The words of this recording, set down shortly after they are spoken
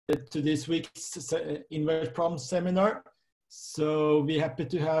to this week's inverse problem seminar. So we're happy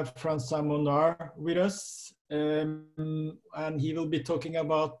to have François Monard with us, and he will be talking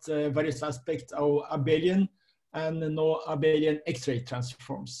about various aspects of abelian and no abelian X-ray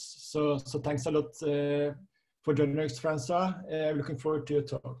transforms. So thanks a lot for joining us, François. Looking forward to your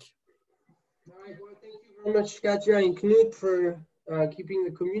talk. All right, well, thank you very much, Katja and Knut, for keeping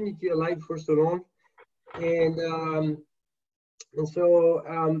the community alive for so long. And so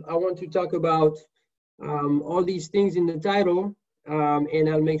I want to talk about all these things in the title, and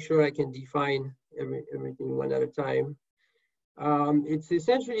I'll make sure I can define everything one at a time. It's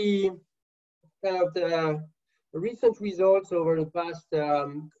essentially kind of the recent results over the past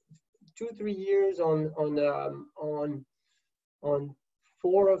 2-3 years on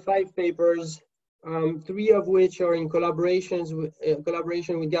 4 or 5 papers, 3 of which are in collaboration with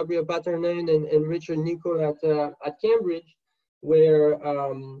Gabriel Paternon and Richard Nicol at Cambridge, where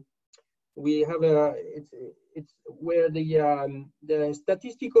we have it's where the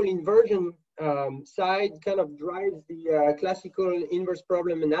statistical inversion side kind of drives the classical inverse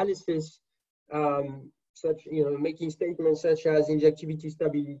problem analysis, making statements such as injectivity,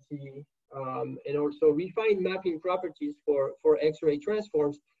 stability, and also refined mapping properties for X-ray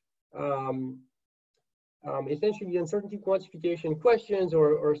transforms. Essentially uncertainty quantification questions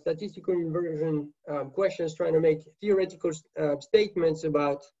or statistical inversion questions, trying to make theoretical statements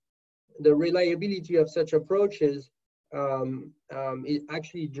about the reliability of such approaches. It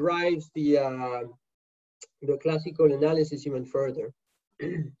actually drives the classical analysis even further.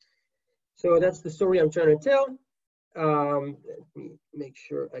 So that's the story I'm trying to tell. Let me make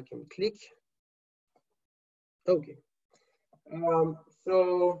sure I can click. Okay.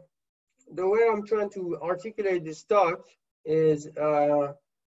 So the way I'm trying to articulate this talk is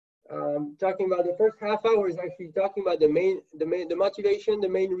talking about the first half hour is actually talking about the motivation, the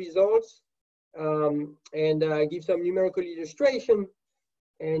main results, and give some numerical illustration.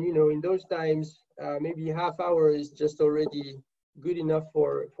 And in those times, maybe half hour is just already good enough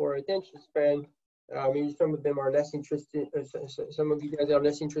for attention span. Maybe some of them are less interested. Some of you guys are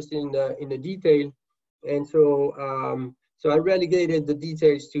less interested in the detail, and so. So I relegated the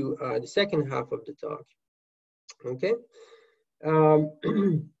details to the second half of the talk. Okay.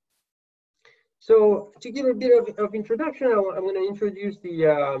 So to give a bit of introduction, I'm going to introduce the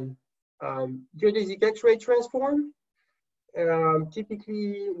geodesic X-ray transform.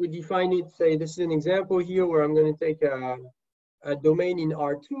 Typically, we define it. Say this is an example here where I'm going to take a domain in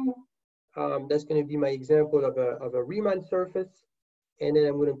R2. That's going to be my example of a Riemann surface, and then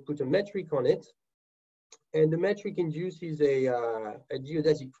I'm going to put a metric on it. And the metric induces a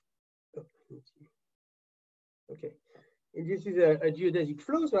geodesic. Okay, induces a geodesic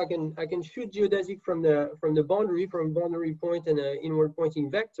flow, so I can shoot geodesic from the boundary point and an inward pointing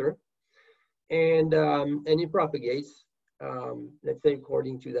vector, and it propagates. Let's say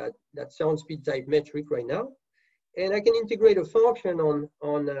according to that sound speed type metric right now, and I can integrate a function on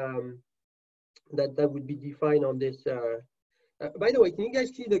that would be defined on this. By the way, can you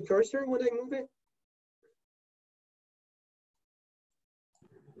guys see the cursor when I move it?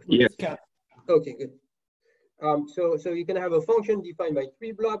 Yes. Okay, good. So you can have a function defined by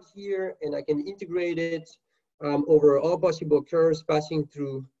 3 blobs here, and I can integrate it over all possible curves passing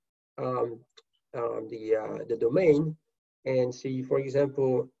through the domain, and see, for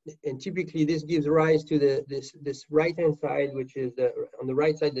example, and typically this gives rise to this right-hand side, which is on the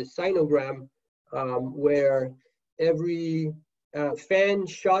right side the sinogram, where every fan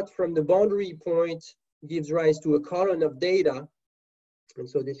shot from the boundary point gives rise to a column of data. And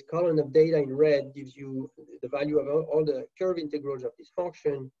so this column of data in red gives you the value of all the curve integrals of this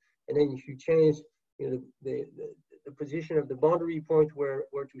function. And then if you change the position of the boundary point where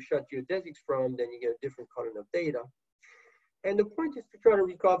to shot geodesics from, then you get a different column of data. And the point is to try to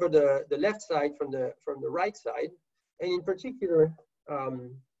recover the left side from the right side. And in particular,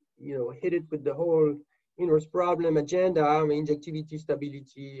 hit it with the whole inverse problem agenda, injectivity,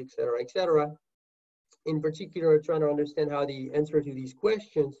 stability, et cetera, in particular, trying to understand how the answer to these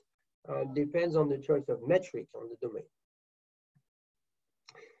questions depends on the choice of metric on the domain.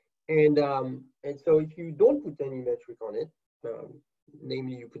 And so if you don't put any metric on it,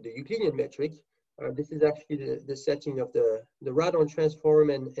 namely you put the Euclidean metric, this is actually the setting of the radon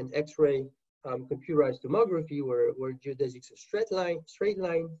transform and X-ray computerized tomography, where geodesics is a straight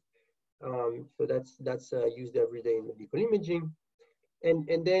line. So that's used every day in medical imaging.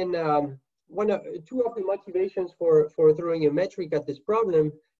 And then two of the motivations for throwing a metric at this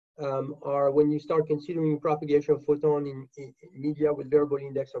problem are when you start considering propagation of photon in media with variable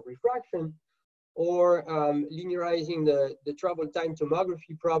index of refraction. or linearizing the travel time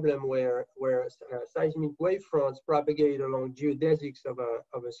tomography problem where seismic wavefronts propagate along geodesics of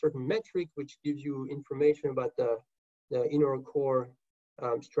a certain metric, which gives you information about the inner core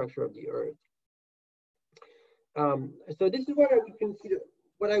structure of the Earth. So this is what I would consider,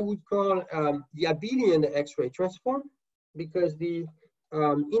 what I would call the abelian X-ray transform, because the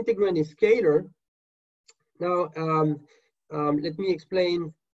integrand is scalar. Now, let me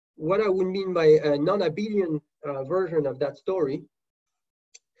explain what I would mean by a non-abelian version of that story.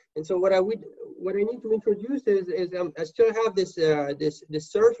 And so what I need to introduce is I still have this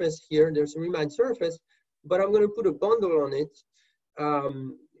surface here. There's a Riemann surface, but I'm going to put a bundle on it.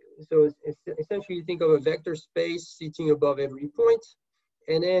 So it's essentially think of a vector space sitting above every point,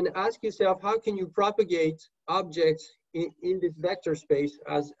 and then ask yourself, how can you propagate objects in this vector space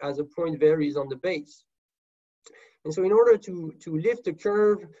as a point varies on the base? And so in order to lift a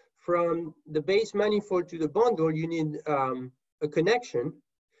curve from the base manifold to the bundle, you need a connection.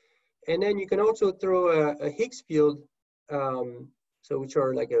 And then you can also throw a Higgs field, so which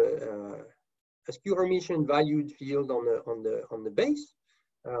are like a skew Hermitian valued field on the base,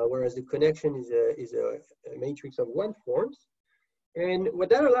 whereas the connection is a matrix of one forms. And what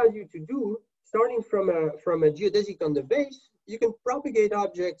that allows you to do, starting from a geodesic on the base, you can propagate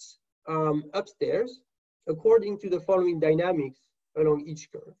objects upstairs according to the following dynamics along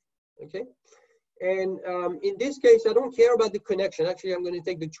each curve. Okay, and in this case, I don't care about the connection. Actually, I'm going to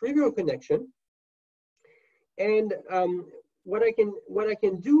take the trivial connection, and what I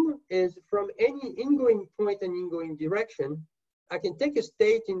can do is from any ingoing point and ingoing direction, I can take a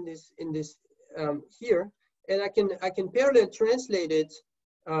state in this here, and I can parallel translate it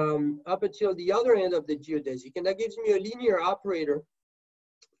up until the other end of the geodesic, and that gives me a linear operator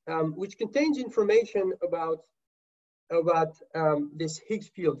which contains information about this Higgs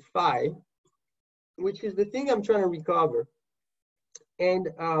field phi, which is the thing I'm trying to recover. And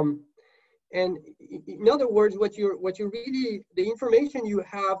in other words, what you really, the information you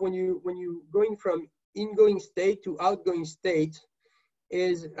have when you going from ingoing state to outgoing state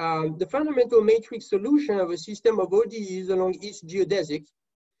is the fundamental matrix solution of a system of ODEs along each geodesic.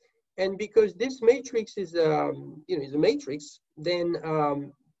 And because this matrix is is a matrix, then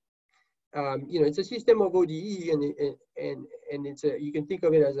it's a system of ODE, and it's you can think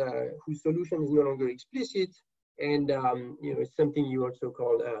of it as whose solution is no longer explicit, and it's something you also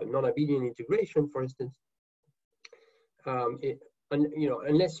call non-abelian integration, for instance.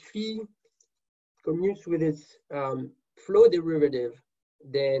 Unless phi commutes with its flow derivative,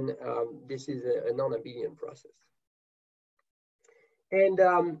 then this is a non-abelian process. And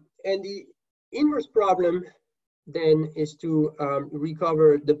the inverse problem then is to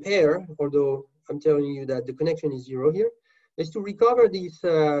recover the pair, although I'm telling you that the connection is 0 here, is to recover this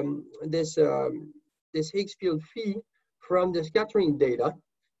Higgs field phi from the scattering data,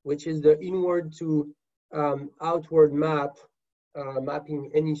 which is the inward to outward map,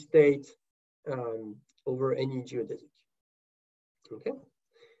 mapping any state over any geodesic. Okay,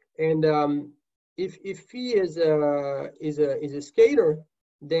 and if phi is a scalar,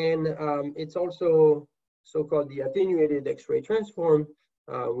 then it's also so-called the attenuated X-ray transform,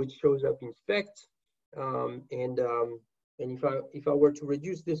 which shows up in SPECT. And if I were to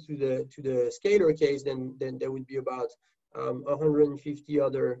reduce this to the scalar case, then there would be about 150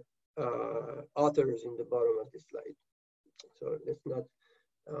 other authors in the bottom of this slide. So let's not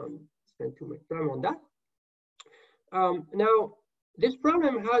spend too much time on that. Now, this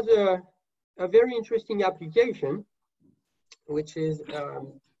problem has a very interesting application, which is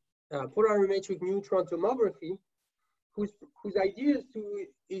polarimetric neutron tomography, whose idea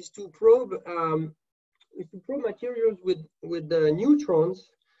is to probe materials with the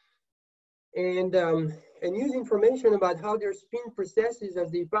neutrons and use information about how their spin processes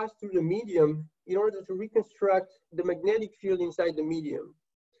as they pass through the medium in order to reconstruct the magnetic field inside the medium.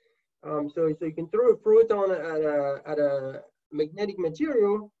 So you can throw a proton at a magnetic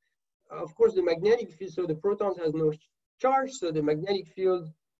material. Of course, the magnetic field, so the protons has no charge, so the magnetic field,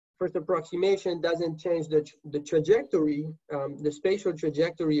 first approximation, doesn't change the trajectory, the spatial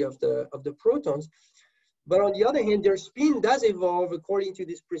trajectory of the protons. But on the other hand, their spin does evolve according to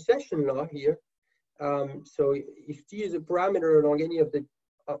this precession law here. So if T is a parameter along any of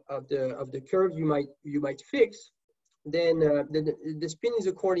the curves you might fix, then the spin is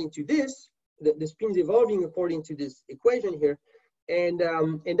according to this. The spin is evolving according to this equation here, and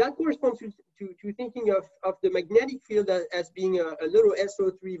that corresponds to thinking of the magnetic field as being a little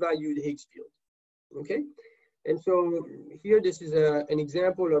SO3 valued Higgs field. Okay, and so here this is an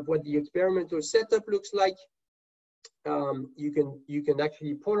example of what the experimental setup looks like. You can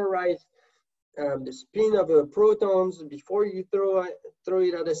actually polarize the spin of protons before you throw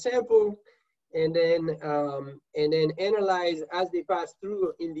it at a sample, and then analyze as they pass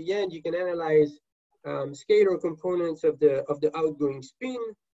through. In the end, you can analyze scalar components of the outgoing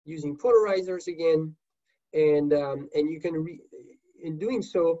spin using polarizers again, and you can in doing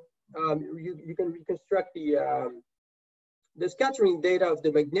so you can reconstruct the scattering data of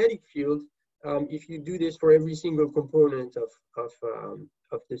the magnetic field if you do this for every single component of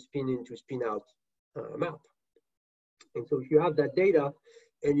the spin in to spin out map. And so if you have that data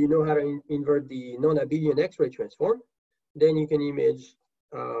and you know how to invert the non-abelian X-ray transform, then you can image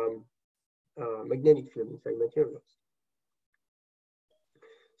magnetic field inside materials.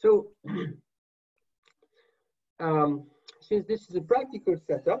 So since this is a practical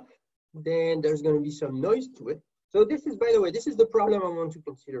setup, then there's going to be some noise to it. So this is, by the way, this is the problem I want to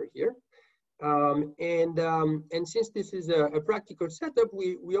consider here. And since this is a practical setup,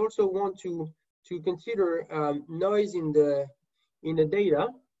 we also want to consider noise in the data,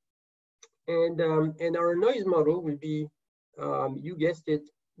 and our noise model will be, you guessed it,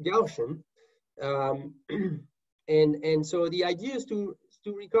 Gaussian, and so the idea is to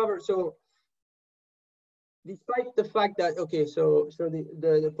recover. So despite the fact that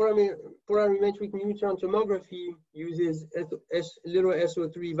the polarimetric neutron tomography uses little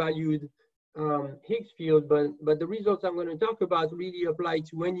SO3 valued Higgs field, but the results I'm going to talk about really apply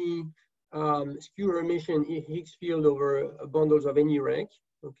to any skew emission Higgs field over bundles of any rank.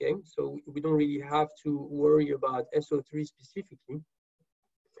 Okay, so we don't really have to worry about SO3 specifically.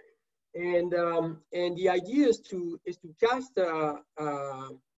 And the idea is to cast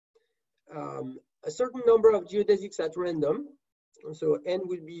a certain number of geodesics at random. So n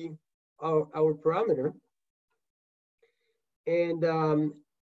will be our parameter, and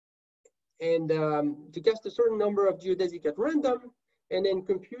to cast a certain number of geodesics at random, and then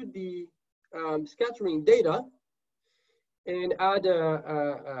compute the scattering data, and add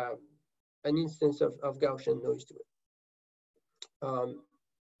an instance of Gaussian noise to it.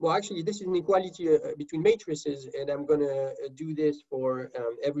 Well, actually, this is an equality between matrices, and I'm going to do this for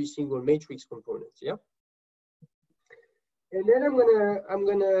every single matrix component. Yeah. And then I'm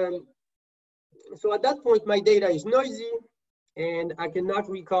gonna. So at that point, my data is noisy, and I cannot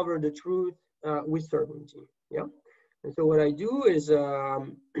recover the truth with certainty. Yeah. And so what I do is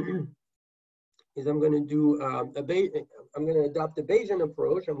I'm going to do I'm going to adopt a Bayesian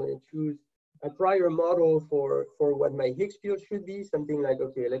approach. I'm going to choose a prior model for what my Higgs field should be. Something like,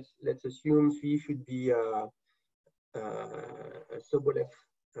 okay, let's assume phi should be a Sobolev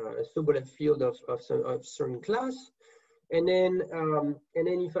field of certain class, and then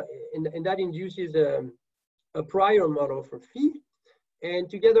that induces a prior model for phi, and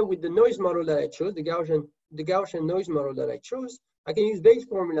together with the noise model that I chose, the Gaussian noise model that I chose, I can use Bayes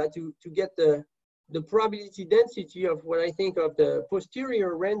formula to get the probability density of what I think of the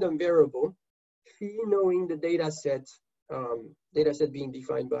posterior random variable phi, knowing the data set being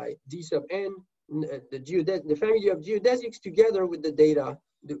defined by D sub n, the family of geodesics together with the data,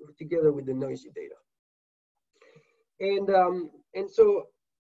 together with the noisy data. And so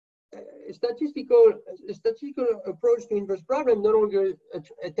a statistical approach to inverse problem not only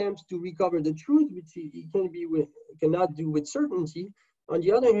attempts to recover the truth, which it cannot do with certainty. On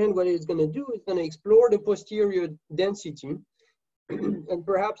the other hand, what it's going to do is going to explore the posterior density and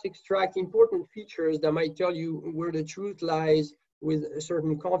perhaps extract important features that might tell you where the truth lies with a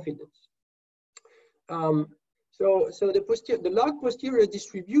certain confidence. So the log posterior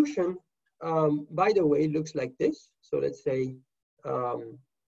distribution, by the way, looks like this. So let's say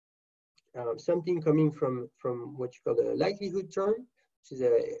something coming from what you call the likelihood term, which is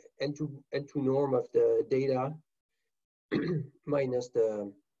a N2 norm of the data minus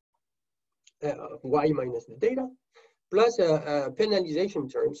the y minus the data, plus a penalization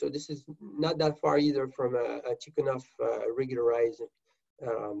term. So this is not that far either from a Tikhonov regularized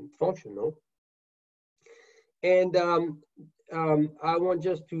functional. And I want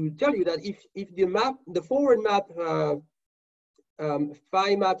just to tell you that if the forward map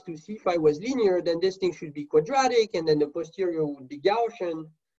phi maps to C phi was linear, then this thing should be quadratic, and then the posterior would be Gaussian,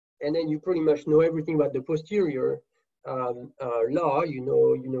 and then you pretty much know everything about the posterior law. You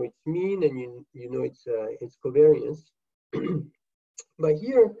know its mean, and you know its covariance. But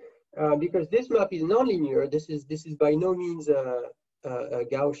here, because this map is nonlinear, this is by no means a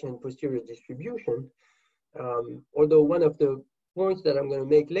Gaussian posterior distribution. Although one of the points that I'm going to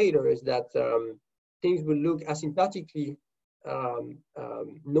make later is that things will look asymptotically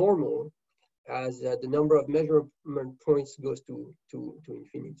normal as the number of measurement points goes to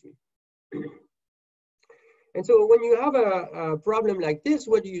infinity. And so when you have a problem like this,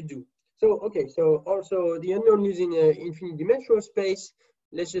 what do you do? So, okay, so also the unknown using an infinite dimensional space.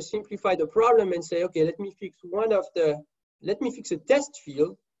 Let's just simplify the problem and say, okay, let me fix a test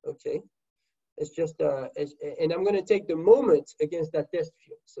field, okay. It's just, and I'm gonna take the moment against that test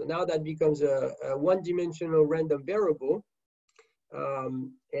field. So now that becomes a one-dimensional random variable.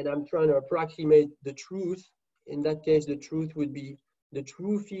 And I'm trying to approximate the truth. In that case, the truth would be the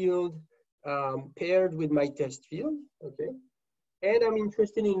true field paired with my test field, okay? And I'm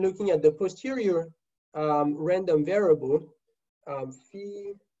interested in looking at the posterior random variable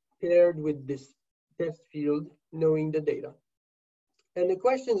phi paired with this test field, knowing the data. And the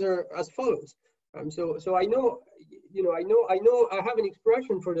questions are as follows. So I know, I have an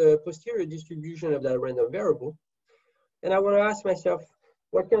expression for the posterior distribution of that random variable. And I want to ask myself,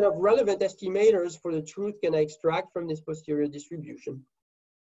 what kind of relevant estimators for the truth can I extract from this posterior distribution?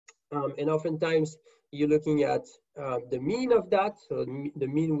 And oftentimes you're looking at the mean of that. So the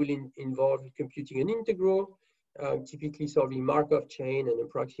mean will involve computing an integral, typically solving Markov chain and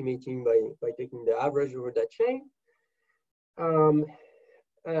approximating by taking the average over that chain. And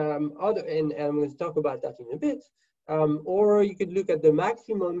I'm going to talk about that in a bit. Or you could look at the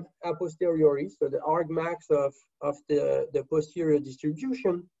maximum a posteriori, so the argmax of the posterior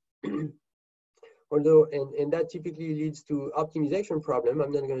distribution. Although, and that typically leads to optimization problem.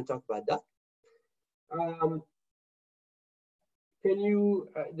 I'm not going to talk about that.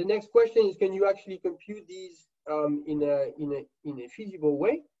 The next question is, can you actually compute these in a feasible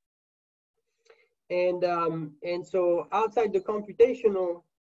way? And so outside the computational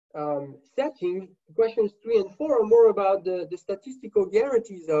setting, questions 3 and 4 are more about the statistical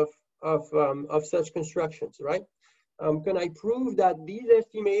guarantees of such constructions, right? Can I prove that these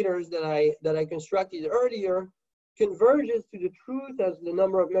estimators that I constructed earlier converges to the truth as the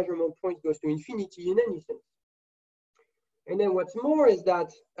number of measurement points goes to infinity in any sense? And then what's more is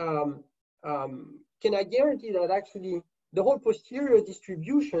that can I guarantee that actually the whole posterior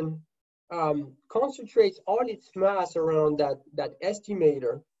distribution concentrates all its mass around that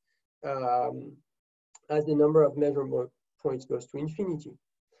estimator as the number of measurement points goes to infinity,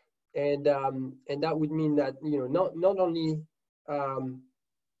 and that would mean that not only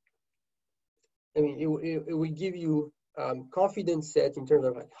it will give you confidence set in terms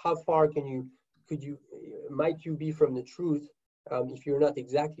of like how far might you be from the truth if you're not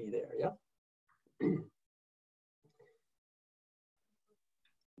exactly there, yeah.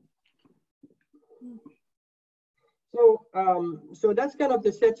 So that's kind of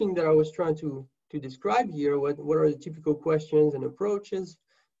the setting that I was trying to describe here. What are the typical questions and approaches?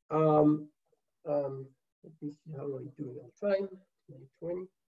 Let me see how I do it on time. 20.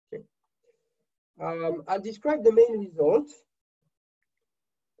 Okay. I'll describe the main results.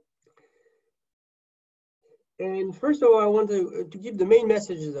 And first of all, I want to give the main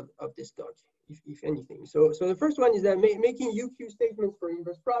messages of this talk, if anything. So the first one is that making UQ statements for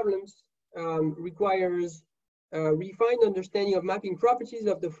inverse problems requires refined understanding of mapping properties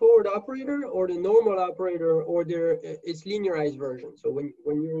of the forward operator or the normal operator or its linearized version. So when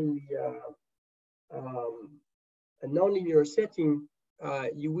you're in a nonlinear setting,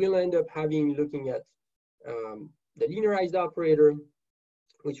 you will end up looking at the linearized operator,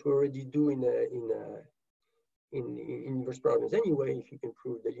 which we already do in inverse problems anyway. If you can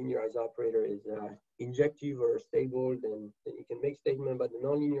prove the linearized operator is injective or stable, then you can make statement about the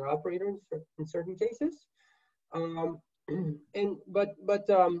nonlinear operator in certain cases. But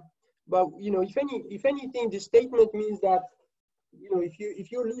if anything, this statement means that if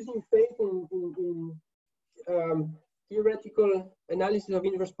you're losing faith in theoretical analysis of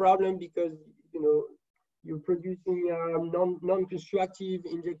inverse problem because you're producing non-constructive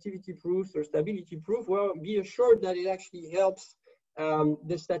injectivity proofs or stability proof, well, be assured that it actually helps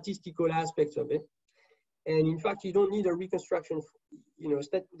the statistical aspects of it. And in fact, you don't need a reconstruction.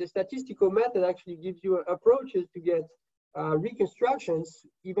 The statistical method actually gives you approaches to get reconstructions,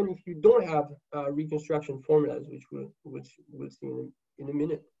 even if you don't have reconstruction formulas, which we'll see in a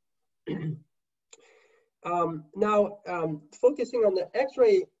minute. Now, focusing on the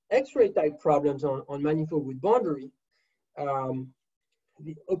X-ray type problems on manifold with boundary,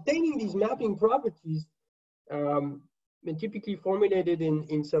 obtaining these mapping properties been typically formulated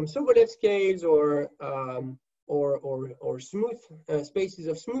in some Sobolev scales or smooth spaces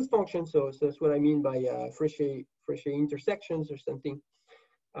of smooth functions. So that's what I mean by Fréchet intersections or something.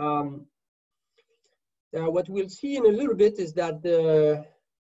 What we'll see in a little bit is that the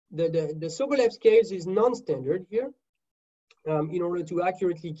Sobolev scales is non-standard here in order to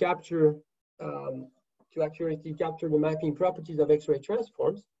accurately capture the mapping properties of X-ray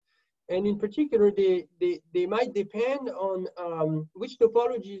transforms. And in particular, they might depend on which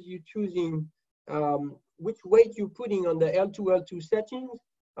topologies you're choosing, which weight you're putting on the L2 settings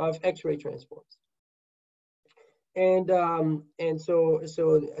of X-ray transforms. And so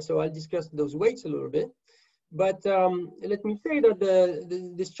I'll discuss those weights a little bit. But let me say that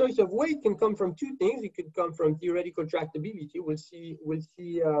this choice of weight can come from two things. It could come from theoretical tractability. We'll see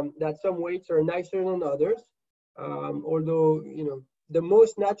that some weights are nicer than others, although the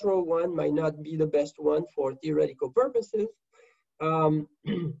most natural one might not be the best one for theoretical purposes. And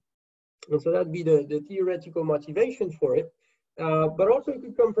so that'd be the theoretical motivation for it. But also it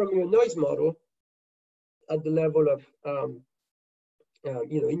could come from your noise model at the level of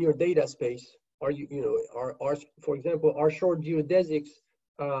in your data space. Are for example, are short geodesics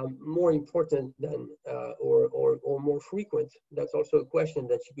more important than or more frequent? That's also a question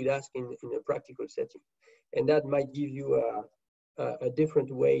that you could ask in a practical setting, and that might give you a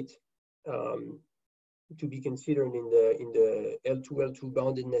different weight to be considered in the L2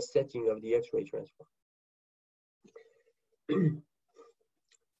 boundedness setting of the X-ray transform.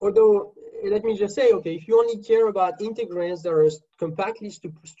 Although, let me just say, okay, if you only care about integrants that are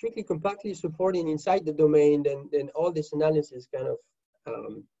strictly compactly supporting inside the domain, then all this analysis kind of,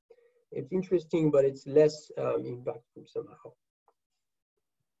 it's interesting, but it's less impactful somehow.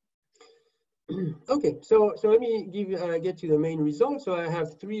 Okay, so let me get to the main results. So I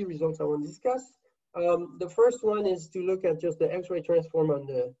have three results I want to discuss. The first one is to look at just the X-ray transform on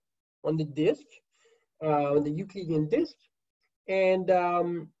the disk, on the Euclidean disk. And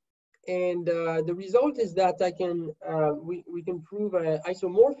the result is that we can prove an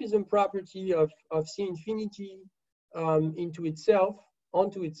isomorphism property of C infinity onto itself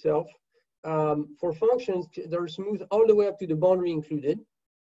for functions that are smooth all the way up to the boundary included.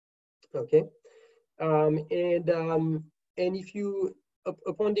 Okay, and if you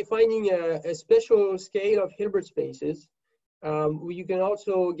upon defining a special scale of Hilbert spaces, you can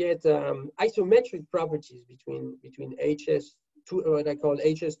also get isometric properties between HS, what I call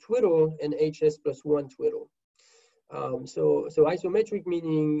HS twiddle and HS plus 1 twiddle. So isometric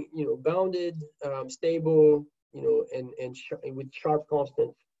meaning bounded, stable, and with sharp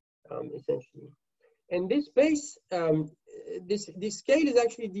constants essentially. And this space, this scale is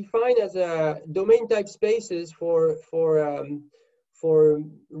actually defined as a domain type spaces for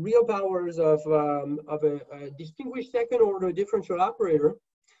real powers of a distinguished second order differential operator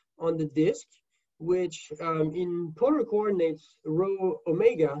on the disk, which in polar coordinates rho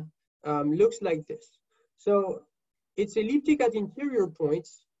omega looks like this. So it's elliptic at interior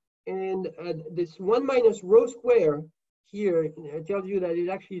points, and this 1 minus rho square here tells you that it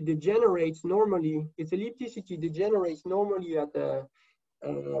actually degenerates normally. Its ellipticity degenerates normally at the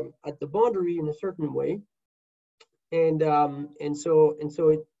boundary in a certain way, and so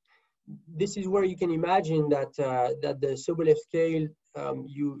this is where you can imagine that that the Sobolev scale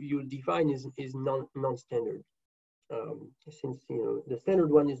you define is non-standard, since the standard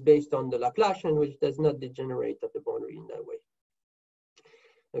one is based on the Laplacian, which does not degenerate at the boundary in that way.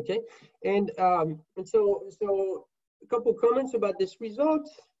 Okay, and so a couple comments about this result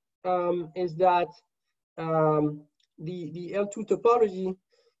is that the L2 topology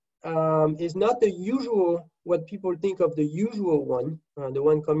is not the usual, what people think of the usual one, the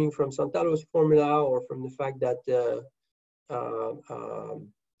one coming from Santalo's formula or from the fact that the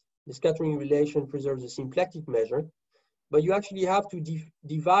scattering relation preserves a symplectic measure. But you actually have to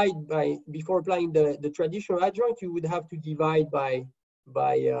divide by, before applying the traditional adjoint, you would have to divide by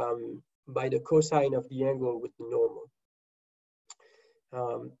the cosine of the angle with the normal.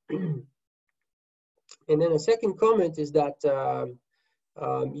 And then a second comment is that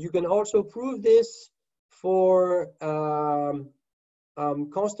you can also prove this for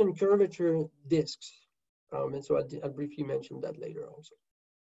constant curvature disks. And so I'll briefly mention that later also.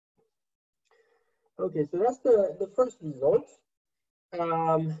 Okay, so that's the first result.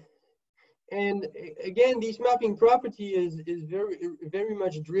 And again, this mapping property is very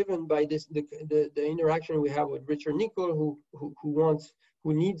much driven by the interaction we have with Richard Nicol,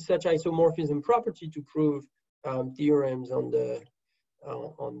 who needs such isomorphism property to prove theorems on the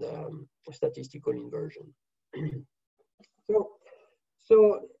statistical inversion. So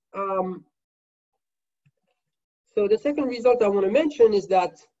the second result I want to mention is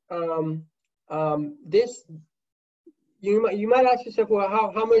that you might ask yourself, well,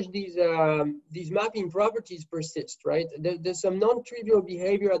 how much these mapping properties persist, right? There's some non-trivial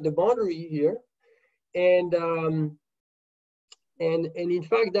behavior at the boundary here, and in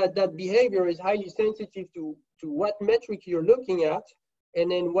fact that behavior is highly sensitive to what metric you're looking at,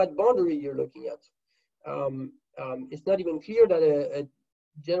 and then what boundary you're looking at. It's not even clear that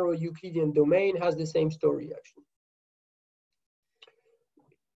general Euclidean domain has the same story actually.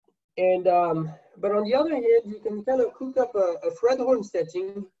 And but on the other hand, you can kind of cook up a Fredholm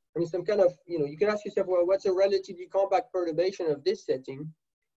setting. I mean, some kind of, you can ask yourself, well, what's a relatively compact perturbation of this setting?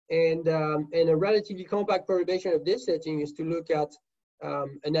 And a relatively compact perturbation of this setting is to look at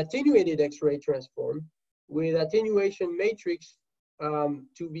an attenuated X-ray transform with attenuation matrix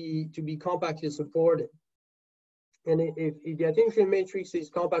to be compactly supported. And if the attenuation matrix is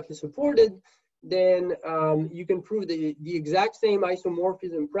compactly supported, then you can prove the exact same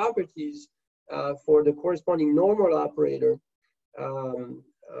isomorphism properties for the corresponding normal operator on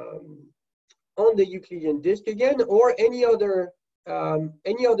the Euclidean disk again, or any other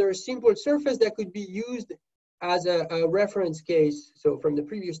simple surface that could be used as a reference case. So from the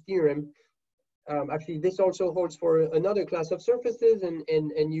previous theorem, actually this also holds for another class of surfaces,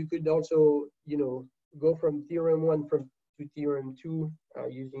 and you could also go from theorem 1 to theorem 2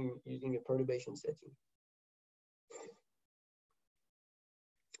 using a perturbation setting.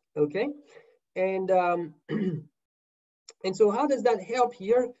 Okay, and and so how does that help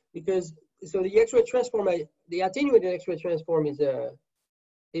here? Because so the X-ray transform, the attenuated X-ray transform is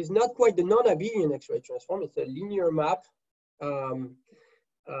not quite the non-abelian X-ray transform. It's a linear map,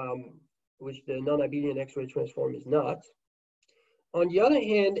 which the non-abelian X-ray transform is not. On the other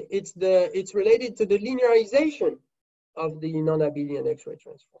hand, it's related to the linearization of the non-abelian X-ray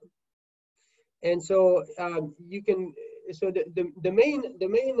transform. And so the main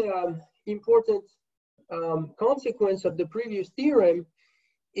important consequence of the previous theorem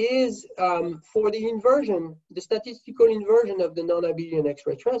is for the inversion, the statistical inversion of the non-abelian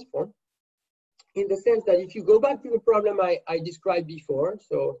X-ray transform, in the sense that if you go back to the problem I described before,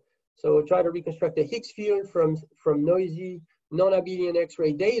 so try to reconstruct a Higgs field from noisy non-abelian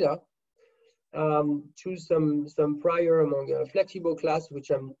X-ray data, choose some prior among a flexible class,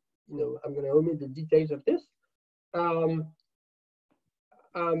 which I'm going to omit the details of this.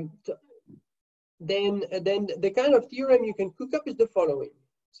 Then the kind of theorem you can cook up is the following.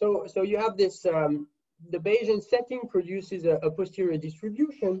 So you have this, the Bayesian setting produces a posterior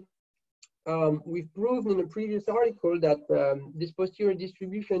distribution. We've proved in a previous article that this posterior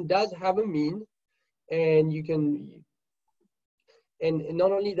distribution does have a mean, and you can, and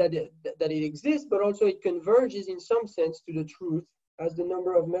not only that it exists, but also it converges in some sense to the truth as the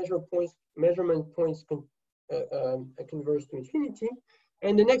number of measurement points converge to infinity.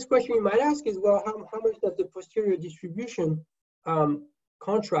 And the next question you might ask is, well, how much does the posterior distribution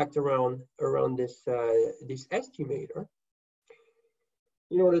contract around this this estimator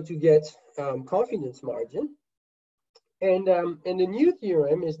in order to get confidence margin? And the new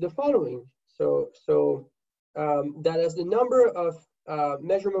theorem is the following. So that as the number of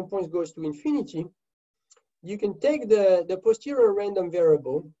measurement points goes to infinity, you can take the posterior random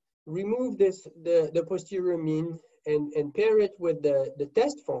variable, remove the posterior mean, and pair it with the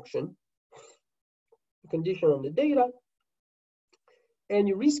test function, condition on the data, and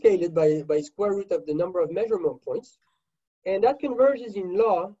you rescale it by square root of the number of measurement points. And that converges in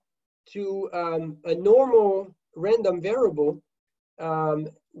law to a normal random variable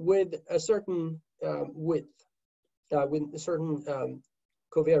with a certain width, with a certain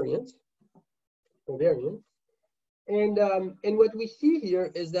covariance. And what we see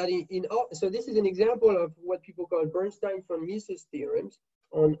here is that so this is an example of what people call Bernstein-von Mises theorems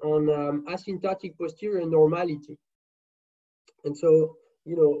on asymptotic posterior normality. And so,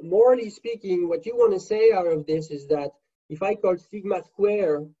 morally speaking, what you want to say out of this is that if I call sigma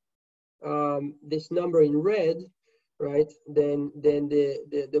square this number in red, right, then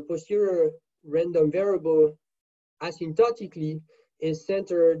the posterior random variable asymptotically is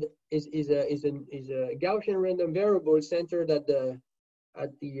centered, is a Gaussian random variable centered at the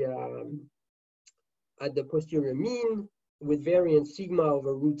posterior mean with variance sigma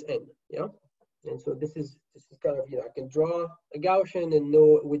over root n. Yeah, and so this is kind of, I can draw a Gaussian and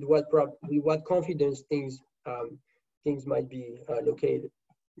know with what confidence things might be located.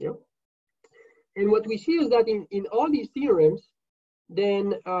 Yeah, and what we see is that in all these theorems,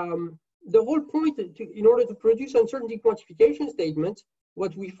 then the whole point, in order to produce uncertainty quantification statements,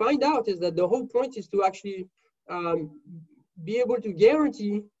 what we find out is that the whole point is to actually be able to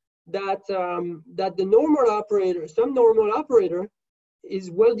guarantee that that the normal operator, some normal operator, is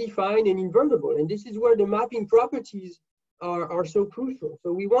well defined and invertible. And this is where the mapping properties are so crucial.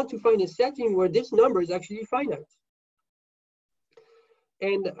 So we want to find a setting where this number is actually finite.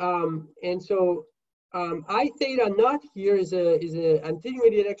 And so I theta naught here is a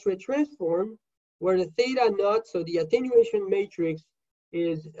attenuated X-ray transform where the theta naught, so the attenuation matrix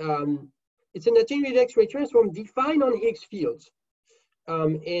is it's an attenuated X-ray transform defined on Higgs fields.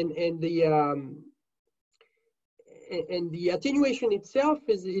 And the attenuation itself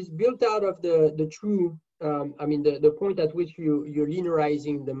is built out of the true, I mean, the point at which you're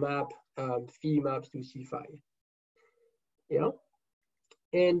linearizing the map, phi maps to C phi. Yeah.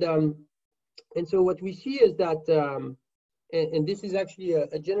 And so what we see is that, and this is actually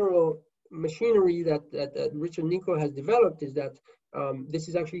a general machinery that Richard Ninko has developed, is that this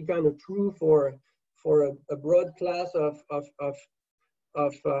is actually kind of true for a broad class of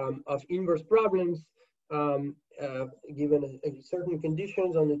inverse problems, given certain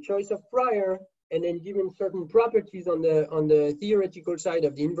conditions on the choice of prior, and then given certain properties on the theoretical side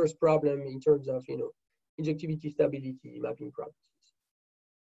of the inverse problem in terms of, you know, injectivity, stability, mapping properties.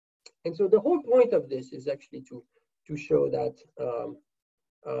 And so the whole point of this is actually to show that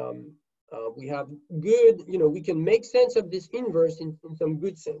we have good, you know, we can make sense of this inverse in some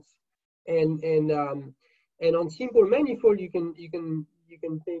good sense. And on simple manifold, you can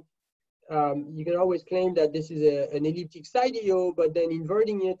think, you can always claim that this is an elliptic side-EO, but then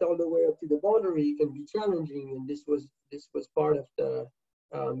inverting it all the way up to the boundary can be challenging, and this was part of the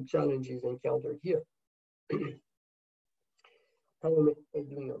challenges encountered here. How am I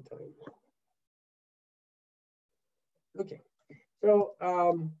doing on time? Okay, so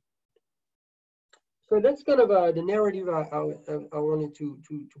so that's kind of the narrative I wanted to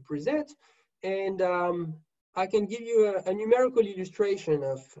present, and I can give you a numerical illustration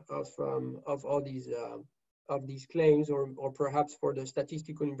of all these claims, or perhaps for the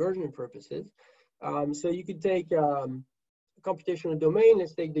statistical inversion purposes. So you could take a computational domain.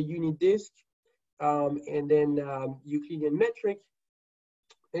 Let's take the unit disk, and then Euclidean metric,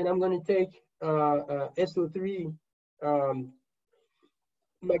 and I'm going to take SO3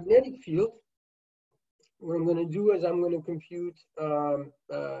 magnetic field. What I'm going to do is I'm going to compute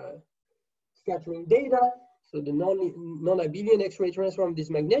scattering data. So the non-abelian X-ray transform of this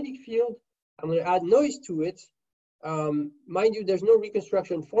magnetic field. I'm going to add noise to it. Mind you, there's no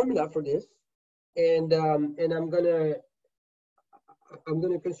reconstruction formula for this, and I'm going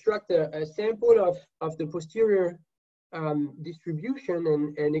to construct a sample of the posterior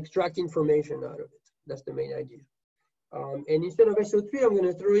distribution and extract information out of it. That's the main idea. And instead of SO3, I'm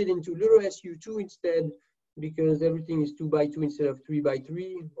going to throw it into little SU2 instead, because everything is 2 by 2 instead of 3 by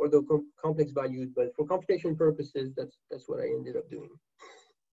 3, although complex valued. But for computation purposes, that's what I ended up doing.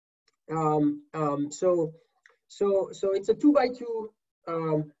 So it's a 2 by 2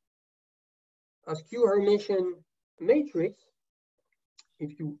 skew Hermitian matrix.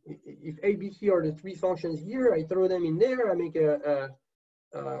 If A, B, C are the three functions here, I throw them in there. I make a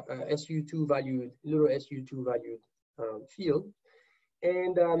SU2 valued, little SU2 valued field.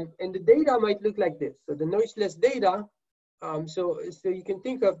 And the data might look like this. So the noiseless data, so you can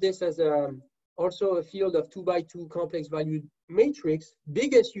think of this as also a field of 2 by 2 complex valued matrix,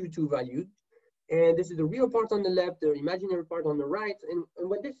 big SU2 valued. And this is the real part on the left, the imaginary part on the right. And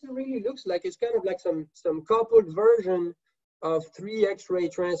what this really looks like is kind of like some coupled version of 3 X-ray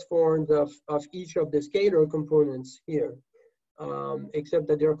transforms of each of the scalar components here. Except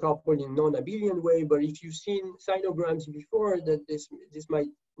that they're coupled in non-abelian way. But if you've seen sinograms before, that this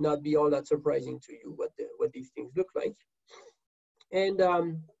might not be all that surprising to you what these things look like. And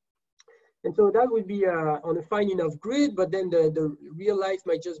so that would be on a fine enough grid, but then the real life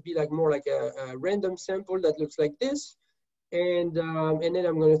might just be like more like a random sample that looks like this. And then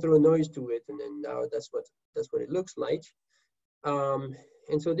I'm going to throw noise to it, and then now that's what it looks like.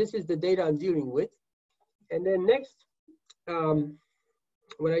 And so this is the data I'm dealing with. And then next,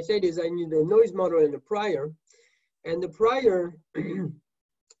 what I said is I need the noise model and the prior. And the prior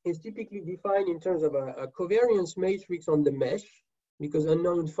is typically defined in terms of a covariance matrix on the mesh, because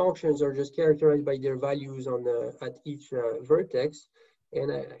unknown functions are just characterized by their values at each vertex.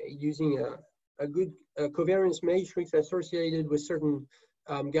 And using a good covariance matrix associated with certain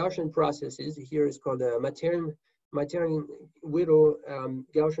Gaussian processes. Here is called a Matern-Widow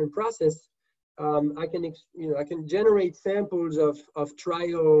Gaussian process. I can generate samples of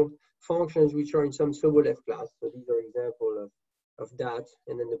trial functions which are in some Sobolev class. So these are examples of that.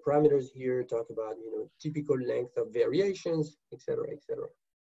 And then the parameters here talk about typical length of variations, et cetera, et cetera.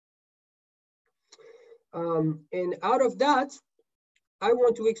 And out of that, I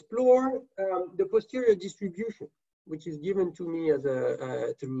want to explore the posterior distribution, which is given to me as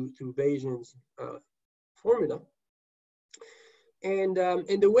through Bayesian's formula. And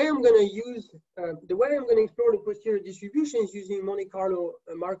the way I'm going to explore the posterior distribution is using Monte Carlo,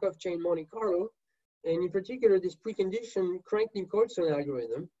 Markov chain Monte Carlo, and in particular this precondition Crank-Nicolson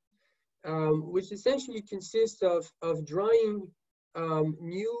algorithm, which essentially consists of drawing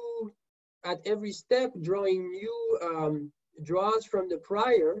new at every step, drawing new draws from the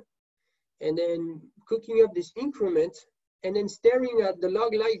prior, and then cooking up this increment, and then staring at the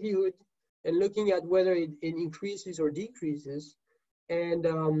log likelihood and looking at whether it increases or decreases. And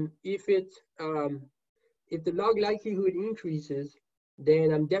if the log likelihood increases,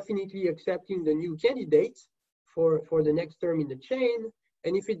 then I'm definitely accepting the new candidate for the next term in the chain.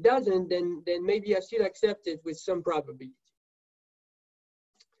 And if it doesn't, then maybe I still accept it with some probability.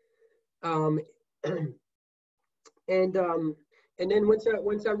 And then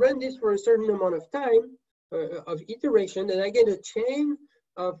once I run this for a certain amount of time of iteration, then I get a chain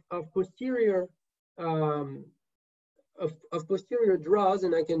of posterior posterior draws,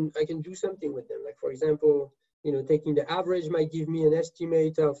 and I can do something with them. Like, for example, taking the average might give me an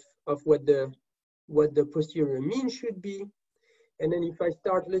estimate of what the posterior mean should be. And then if I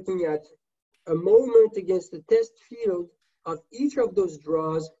start looking at a moment against the test field of each of those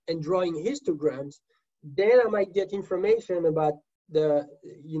draws and drawing histograms, then I might get information about the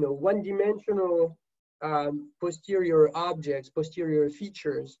one-dimensional posterior objects, posterior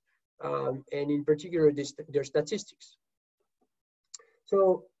features, and in particular their statistics.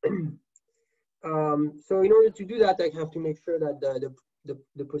 So, so in order to do that, I have to make sure that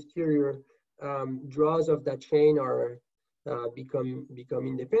the posterior draws of that chain are become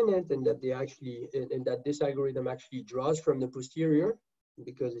independent, and that they actually and that this algorithm actually draws from the posterior,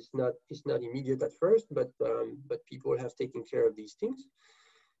 because it's not immediate at first, but people have taken care of these things.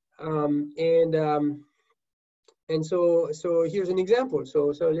 And so here's an example.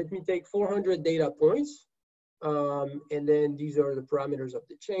 So let me take 400 data points, and then these are the parameters of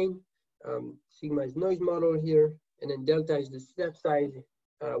the chain. Sigma is noise model here, and then delta is the step size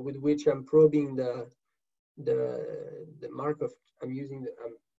with which I'm probing the Markov I'm using,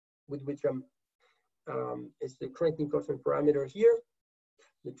 with which I'm it's the cranking constant parameter here,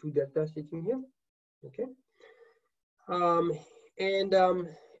 the two delta sitting here. Okay. And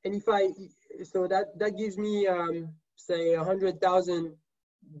if so that gives me say 100,000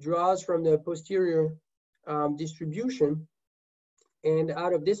 draws from the posterior distribution, and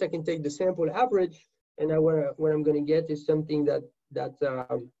out of this I can take the sample average, and what I'm going to get is something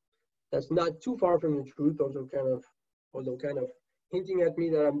that's not too far from the truth, although kind of hinting at me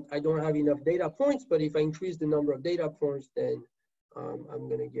that I don't have enough data points. But if I increase the number of data points, then I'm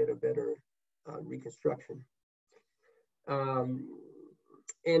going to get a better reconstruction.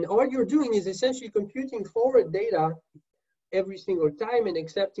 And all you're doing is essentially computing forward data every single time and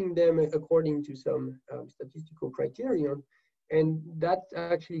accepting them according to some statistical criterion. And that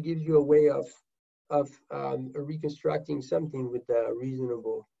actually gives you a way of reconstructing something with a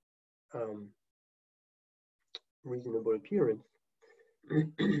reasonable appearance.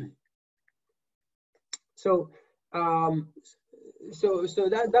 So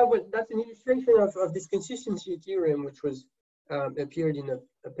that's an illustration of this consistency theorem, which was appeared in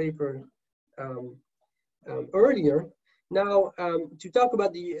a paper earlier. Now, to talk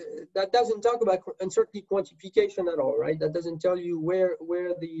about that doesn't talk about uncertainty quantification at all, right? That doesn't tell you where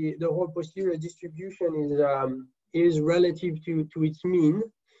the whole posterior distribution is relative to its mean.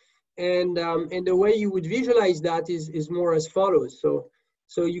 And the way you would visualize that is more as follows.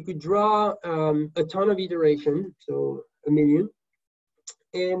 So you could draw a ton of iteration, so 1,000,000,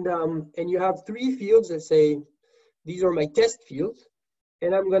 and you have 3 fields that say these are my test fields,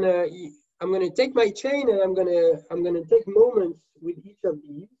 and I'm gonna take my chain, and I'm gonna take moments with each of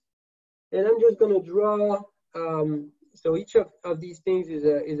these, and I'm just gonna draw. So each of these things is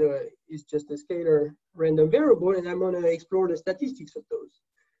just a scalar random variable, and I'm gonna explore the statistics of those.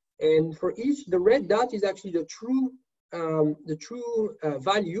 And for each, the red dot is actually the true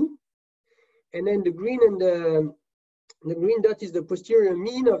value, and then the green green dot is the posterior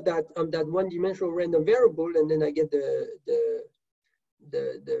mean of that one-dimensional random variable, and then I get the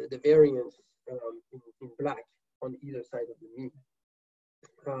variance in black on either side of the mean.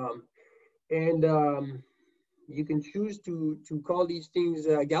 You can choose to call these things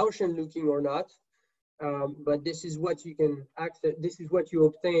Gaussian looking or not. But this is what you can access. This is what you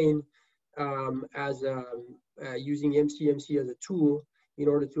obtain as using MCMC as a tool in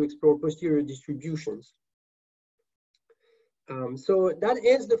order to explore posterior distributions. So that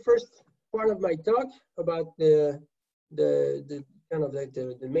ends the first part of my talk about the kind of like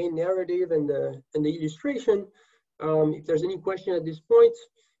the main narrative and the illustration. If there's any question at this point,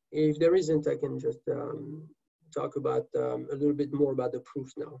 if there isn't, I can just talk about a little bit more about the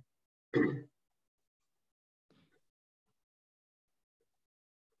proofs now.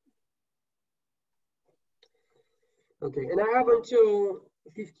 Okay, and I have until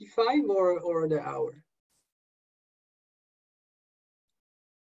 55 or the hour.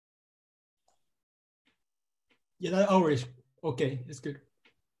 Yeah, that hour Okay, it's good.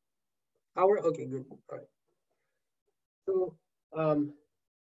 Okay, good. All right. So,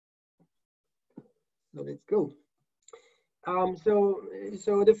 so let's go.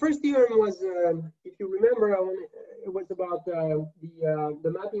 So the first theorem was, if you remember, it was about the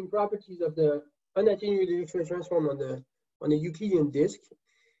mapping properties of the unattenuated Fourier transform on the Euclidean disk,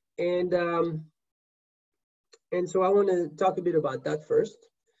 and so I want to talk a bit about that first.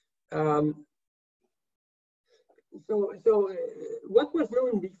 What was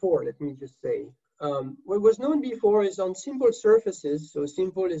known before? Let me just say. What was known before is on simple surfaces. So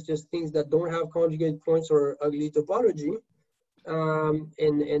simple is just things that don't have conjugate points or ugly topology,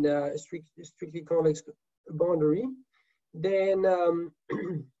 and a strictly convex boundary. Then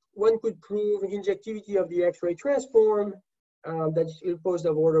one could prove injectivity of the X-ray transform that's composed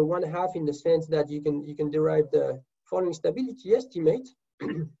of order 1/2 in the sense that you can derive the following stability estimate.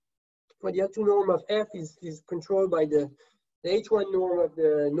 Where the L2 norm of F is controlled by the H1 norm of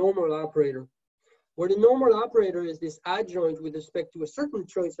the normal operator, where the normal operator is this adjoint with respect to a certain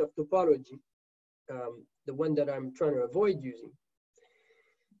choice of topology, the one that I'm trying to avoid using.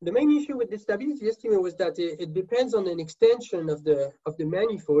 The main issue with the stability estimate was that it depends on an extension of the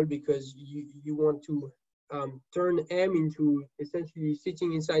manifold, because you want to turn M into essentially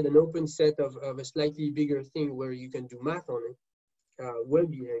sitting inside an open set of a slightly bigger thing where you can do math on it.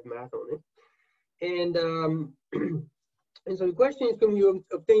 Well-behaved math on it, and so the question is, can you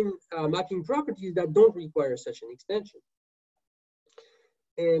obtain mapping properties that don't require such an extension?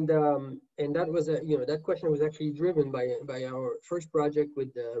 And that was that question was actually driven by our first project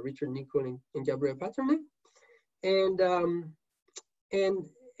with Richard Nicol and Gabriel Paternet, and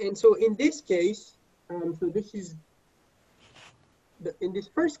so in this case, so this is. In this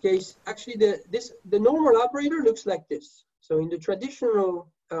first case, actually, the normal operator looks like this. So in the traditional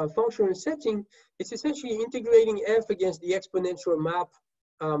functional setting, it's essentially integrating F against the exponential map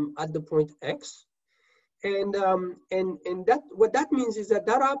at the point X, and that what that means is that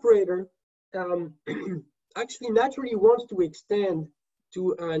operator actually naturally wants to extend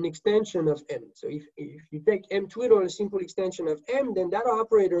to an extension of M. So if you take M twiddle, a simple extension of M, then that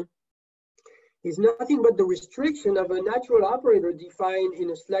operator is nothing but the restriction of a natural operator defined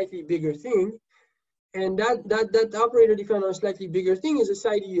in a slightly bigger thing. And that operator defined on a slightly bigger thing is a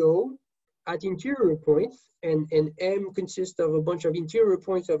side EO at interior points, and M consists of a bunch of interior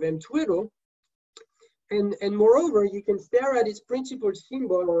points of M twiddle. And moreover, you can stare at its principal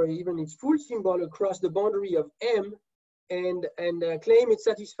symbol or even its full symbol across the boundary of M and claim it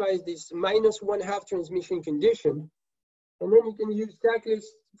satisfies this -1/2 transmission condition. And then you can use calculus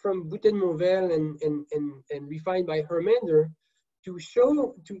from Boutet-Monvel and refined by Hermander to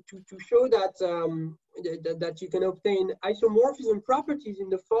show that that you can obtain isomorphism properties in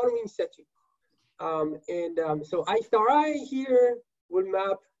the following setting. So I star I here will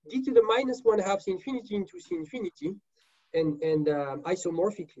map d to the -1/2 infinity into C infinity, and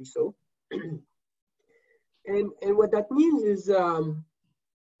isomorphically so. and what that means is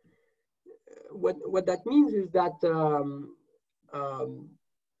what that means is that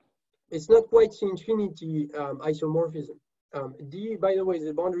it's not quite C infinity isomorphism. D, by the way, is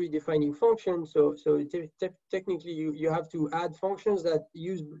a boundary defining function. So technically you have to add functions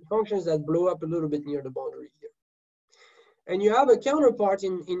that blow up a little bit near the boundary here. And you have a counterpart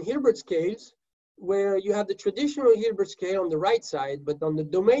in Hilbert scales where you have the traditional Hilbert scale on the right side, but on the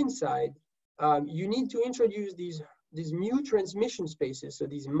domain side, you need to introduce these mu transmission spaces. So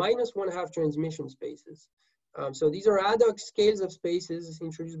these -1/2 transmission spaces. So these are ad hoc scales of spaces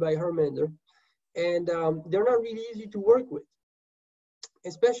introduced by Hermander, and they're not really easy to work with,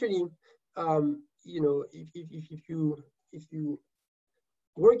 especially if you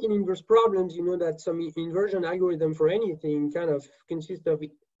work in inverse problems. You know that some inversion algorithm for anything kind of consists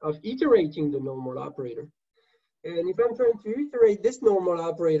of iterating the normal operator. And if I'm trying to iterate this normal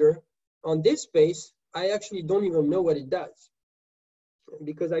operator on this space, I actually don't even know what it does,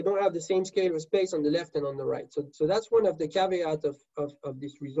 because I don't have the same scale of space on the left and on the right. So that's one of the caveats of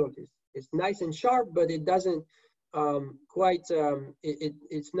this result. It's nice and sharp, but it doesn't quite,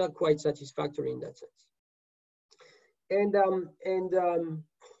 it's not quite satisfactory in that sense. And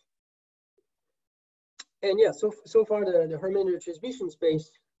yeah, so far the Hermander transmission space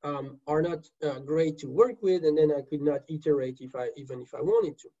are not great to work with, and then I could not iterate even if I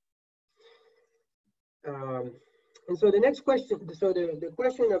wanted to. And so the next question, so the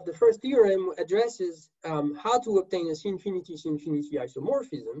question of the first theorem addresses how to obtain a C infinity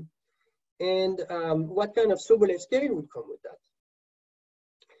isomorphism, and what kind of Sobolev scale would come with that.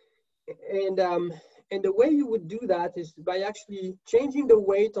 And the way you would do that is by actually changing the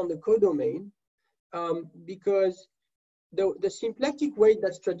weight on the codomain, because the symplectic weight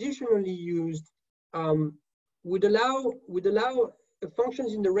that's traditionally used would allow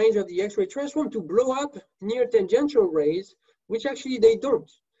functions in the range of the X-ray transform to blow up near tangential rays, which actually they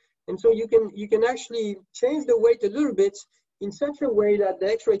don't. And so you can actually change the weight a little bit in such a way that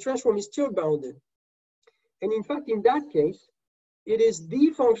the X-ray transform is still bounded. And in fact, in that case, it is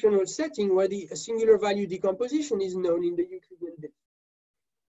the functional setting where the singular value decomposition is known in the Euclidean disk.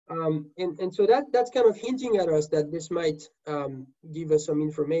 And so that's kind of hinting at us that this might give us some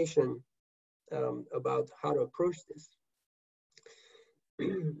information about how to approach this.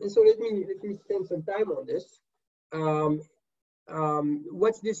 And so let me spend some time on this.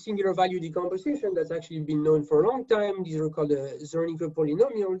 What's this singular value decomposition? That's actually been known for a long time. These are called the Zernicke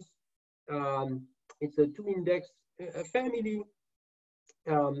polynomials. It's a two-index family.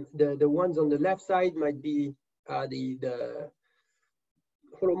 The ones on the left side might be the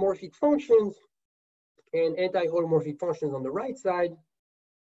holomorphic functions and anti-holomorphic functions on the right side.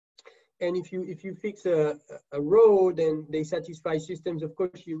 And if you fix a row, then they satisfy systems of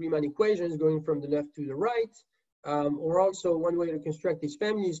Cauchy-Riemann equations going from the left to the right. Or also one way to construct this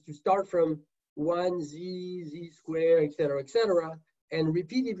family is to start from 1, z squared, et cetera, and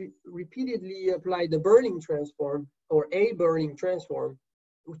repeatedly apply the Berling transform or a Berling transform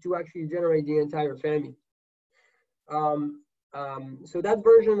to actually generate the entire family. So that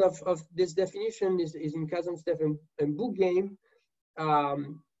version of this definition is in Kazanstev and Book-Game.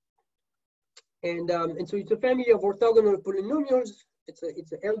 And so it's a family of orthogonal polynomials. It's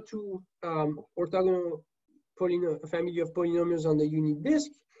a L2 orthogonal family of polynomials on the unit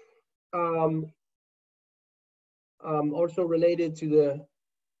disk. Also related to the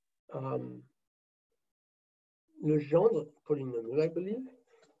Legendre polynomial, I believe.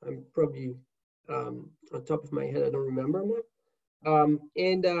 I'm probably on top of my head, I don't remember now.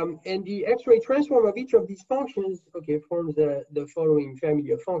 And the X-ray transform of each of these functions, okay, forms the following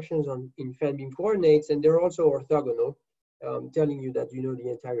family of functions in fan beam coordinates, and they're also orthogonal, telling you that you know the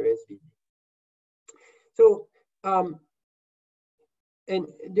entire SVD. So, and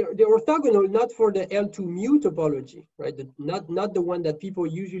they're orthogonal not for the L2 mu topology, right? Not the one that people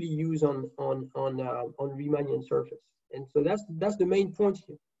usually use on Riemannian surface. And so that's the main point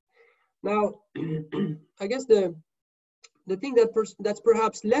here. Now, I guess the thing that's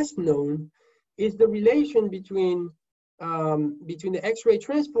perhaps less known is the relation between the X-ray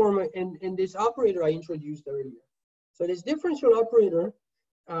transform and this operator I introduced earlier. So this differential operator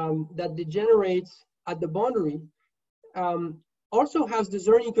that degenerates at the boundary also has the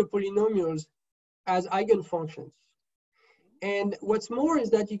Zernicke polynomials as eigenfunctions. And what's more is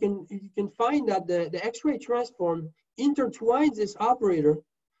that you can find that the X-ray transform intertwines this operator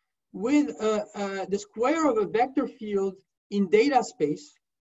with the square of a vector field in data space,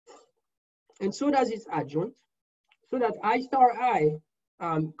 and so does its adjoint, so that I star I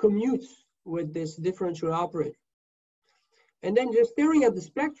commutes with this differential operator. And then just staring at the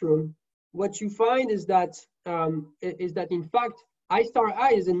spectrum, what you find is that in fact I star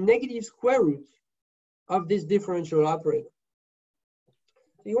I is a negative square root of this differential operator.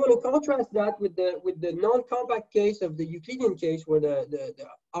 So you want to contrast that with the non-compact case of the Euclidean case, where the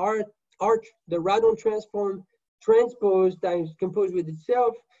Radon transform transposed times composed with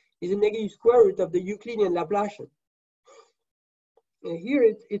itself is a negative square root of the Euclidean Laplacian. And here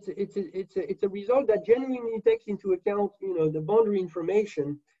it's a result that genuinely takes into account, you know, the boundary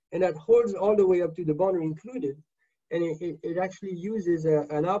information, and that holds all the way up to the boundary included. And it actually uses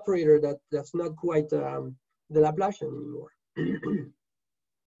an operator that's not quite the Laplacian anymore.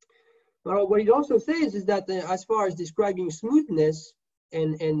 Well, what it also says is that as far as describing smoothness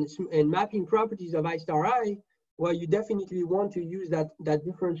and mapping properties of I star I, well, you definitely want to use that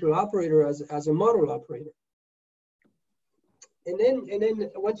differential operator as a model operator. And then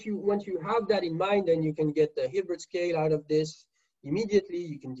once you have that in mind, then you can get the Hilbert scale out of this immediately.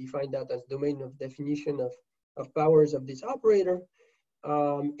 You can define that as domain of definition of powers of this operator,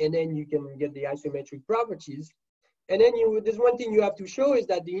 and then you can get the isometric properties. And then there's one thing you have to show is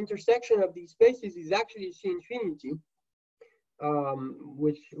that the intersection of these spaces is actually C infinity,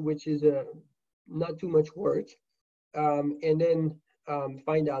 which is not too much work, and then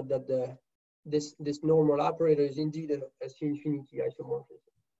find out that this normal operator is indeed a C infinity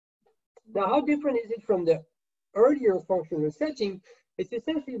isomorphism. Now, how different is it from the earlier functional setting? It's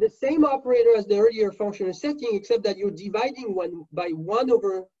essentially the same operator as the earlier functional setting, except that you're dividing by 1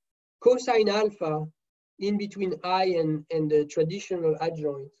 over cosine alpha in between I and the traditional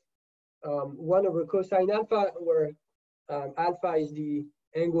adjoint. 1 over cosine alpha, where alpha is the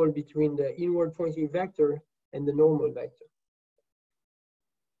angle between the inward pointing vector and the normal vector.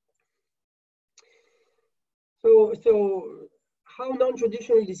 So how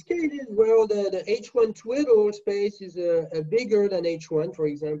non-traditional this scale is? Well, the H1 twiddle space is bigger than H1, for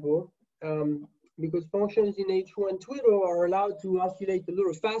example, because functions in H1 twiddle are allowed to oscillate a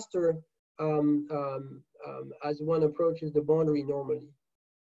little faster as one approaches the boundary normally.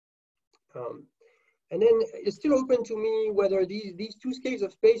 And then it's still open to me whether these two scales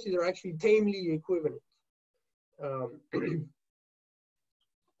of spaces are actually tamely equivalent.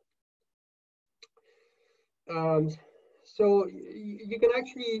 So you can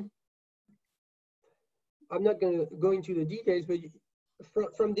actually, I'm not going to go into the details,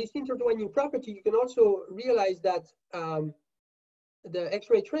 but from this intertwining property, you can also realize that the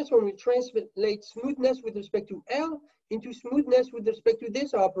X-ray transform will translate smoothness with respect to L into smoothness with respect to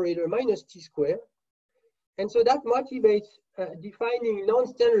this operator minus T squared. And so that motivates defining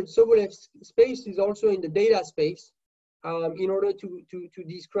non-standard Sobolev spaces also in the data space in order to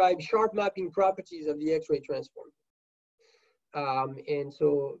describe sharp mapping properties of the X-ray transform. And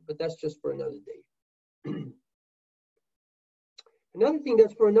so, but that's just for another day. Another thing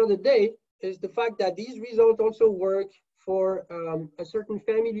that's for another day is the fact that these results also work for a certain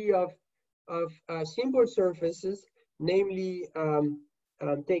family of simple surfaces, namely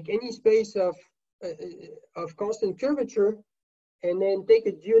take any space of constant curvature and then take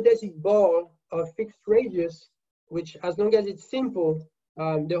a geodesic ball of fixed radius, which as long as it's simple,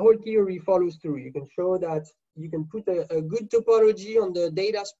 the whole theory follows through. You can show that you can put a good topology on the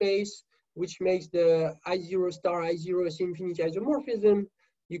data space, which makes the I0 star I0 infinity isomorphism.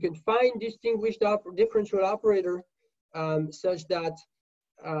 You can find distinguished differential operator such that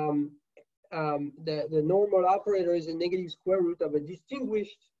the normal operator is a negative square root of a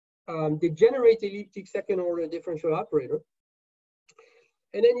distinguished degenerate elliptic second order differential operator.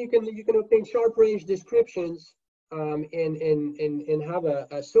 And then you can obtain sharp range descriptions and have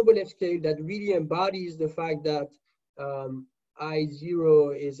a Sobolev scale that really embodies the fact that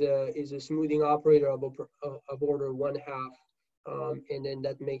I0 is a smoothing operator of order 1/2, and then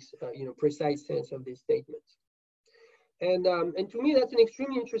that makes precise sense of these statements. And to me, that's an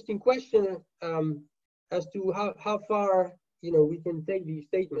extremely interesting question as to how far we can take these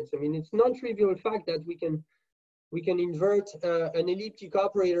statements. I mean, it's non-trivial fact that we can invert an elliptic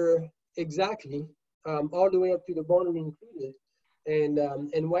operator exactly all the way up to the boundary included.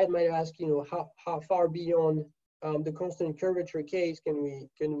 And one might ask, how far beyond the constant curvature case could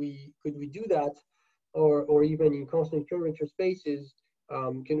we do that, or even in constant curvature spaces,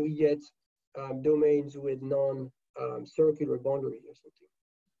 can we get domains with non-circular boundary or something,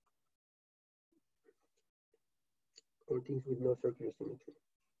 or things with no circular symmetry.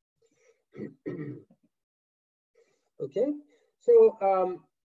 Okay, so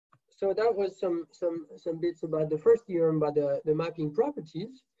that was some bits about the first theorem about the mapping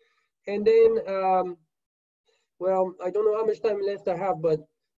properties, and then well, I don't know how much time left I have, but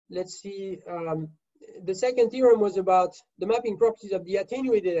let's see. The second theorem was about the mapping properties of the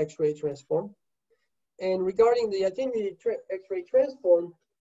attenuated X-ray transform, and regarding the attenuated X-ray transform.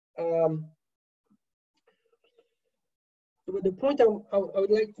 But the point I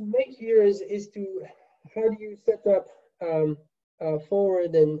would like to make here is to how do you set up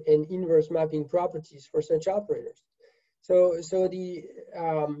forward and inverse mapping properties for such operators. So the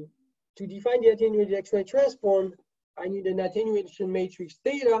to define the attenuated X-ray transform, I need an attenuation matrix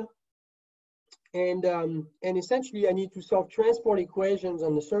theta, and essentially I need to solve transport equations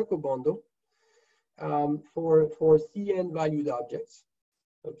on the circle bundle for Cn valued objects.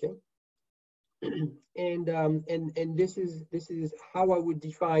 Okay. And this is how I would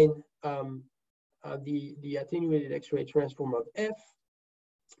define the attenuated X-ray transform of F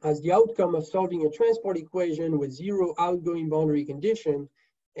as the outcome of solving a transport equation with 0 outgoing boundary condition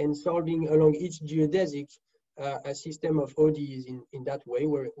and solving along each geodesic a system of ODEs in that way,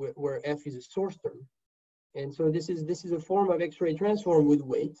 where F is a source term. And so this is a form of X-ray transform with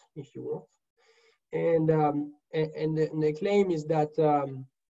weight, if you want. And the claim is that.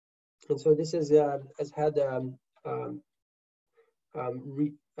 And so this has had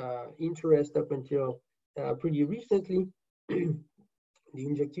interest up until pretty recently. The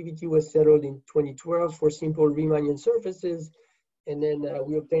injectivity was settled in 2012 for simple Riemannian surfaces, and then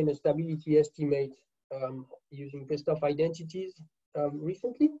we obtained a stability estimate using Pestov identities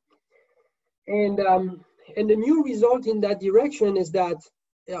recently. And the new result in that direction is that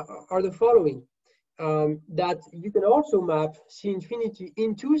are the following. That you can also map C infinity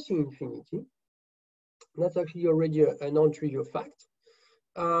into C infinity. That's actually already a non-trivial fact.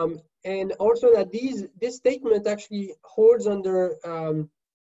 And also that this statement actually holds under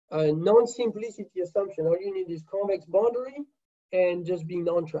a non-simplicity assumption. All you need is convex boundary and just being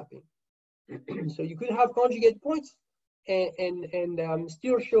non-trapping. So you could have conjugate points and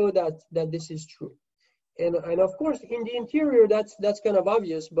still show that this is true. And of course, in the interior, that's kind of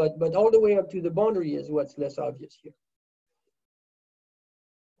obvious, but all the way up to the boundary is what's less obvious here.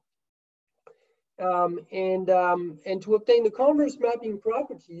 And to obtain the converse mapping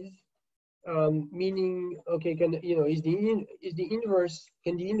properties, meaning, okay, can the inverse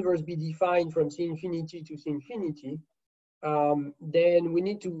be defined from C infinity to C infinity? Then we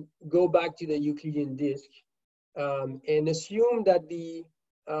need to go back to the Euclidean disk and assume that the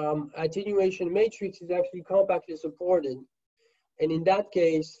attenuation matrix is actually compactly supported. And in that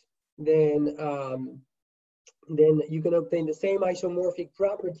case, then you can obtain the same isomorphic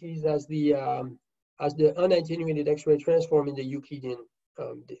properties as the unattenuated X-ray transform in the Euclidean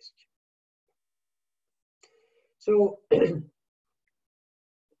disk. So,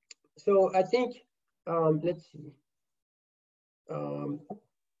 so I think, let's see.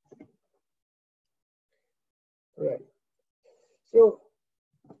 Right. So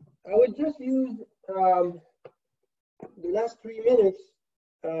I would just use the last 3 minutes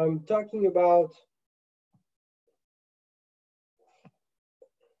talking about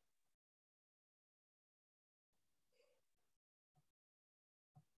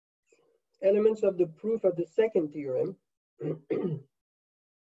elements of the proof of the second theorem. And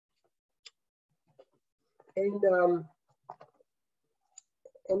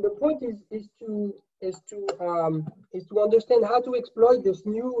the point is to understand how to exploit this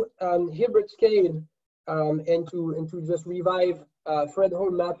new Hilbert scale and to just revive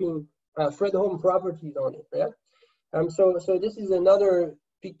Fredholm mapping, Fredholm properties on it. Yeah. So this is another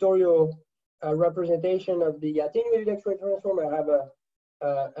pictorial representation of the attenuated X-ray transform. I have a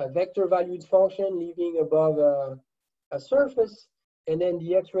vector valued function living above a surface, and then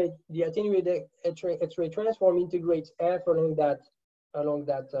the attenuated X-ray transform integrates F along that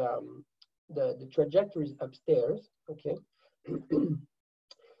the trajectories upstairs. Okay.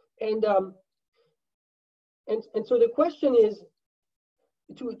 And so the question is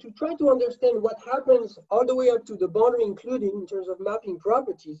to try to understand what happens all the way up to the boundary, including in terms of mapping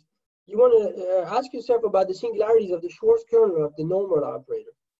properties. You want to ask yourself about the singularities of the Schwarz kernel of the normal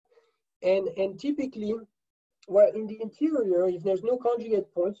operator. And typically, well, in the interior, if there's no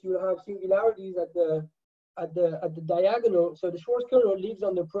conjugate points, you have singularities at the diagonal. So the Schwarz kernel lives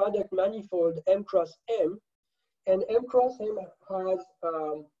on the product manifold M cross M, and M cross M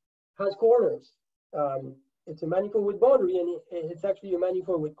has corners. It's a manifold with boundary, and it's actually a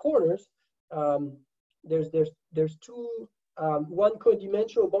manifold with corners. There's two one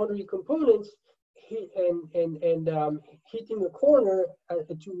codimensional boundary components and hitting a corner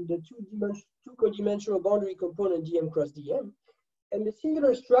to the two codimensional boundary component dm cross dm. And the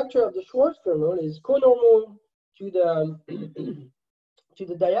singular structure of the Schwarz kernel is conormal to the to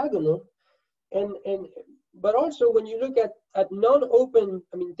the diagonal, but also when you look at non-open,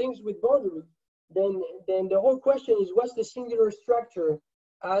 I mean things with boundary, then the whole question is what's the singular structure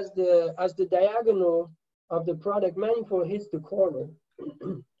as the diagonal of the product manifold hits the corner.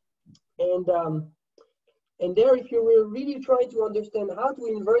 And there, if you were really trying to understand how to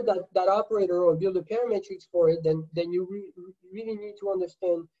invert that operator or build a parametrics for it, then you really need to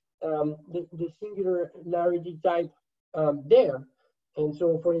understand the singularity type there. And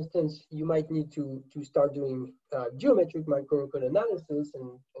so, for instance, you might need to start doing geometric microlocal analysis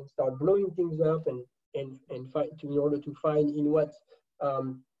and start blowing things up and find in order to find in what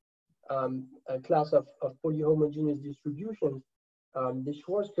a class of polyhomogeneous distributions the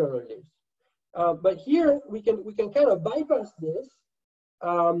Schwarz kernel lives. But here we can kind of bypass this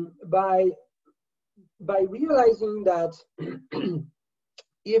by realizing that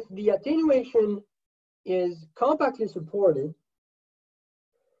if the attenuation is compactly supported,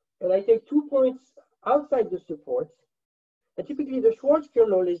 and I take 2 points outside the supports, and typically the Schwarz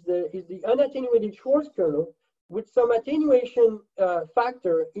kernel is the unattenuated Schwarz kernel with some attenuation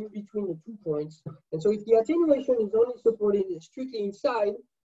factor in between the 2 points. And so if the attenuation is only supported strictly inside,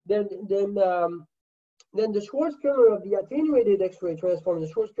 then the Schwarz kernel of the attenuated X-ray transform and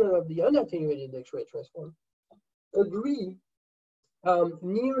the Schwarz kernel of the unattenuated X-ray transform agree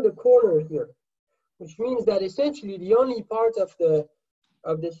near the corner here, which means that essentially the only part of the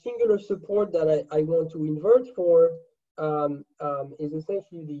singular support that I want to invert for is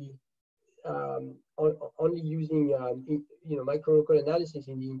essentially the only using microlocal analysis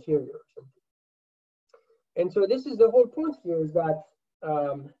in the interior or something. And so this is the whole point here, is that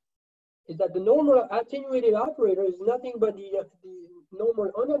the normal attenuated operator is nothing but the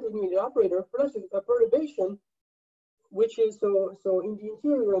normal unattenuated operator plus a perturbation, which is so in the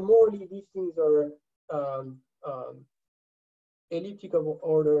interior morally these things are elliptic of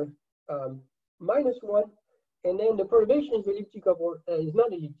order minus 1. And then the perturbation is elliptic is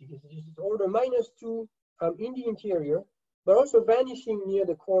not elliptic, it's just order -2 in the interior, but also vanishing near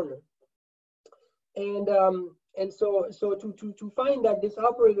the corner. And so to find that this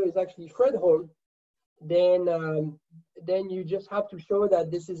operator is actually Fredholm, then you just have to show that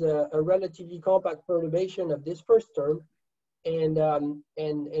this is a relatively compact perturbation of this first term, and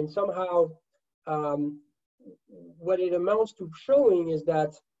somehow what it amounts to showing is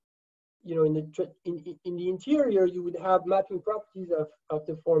that, you know, in the interior you would have mapping properties of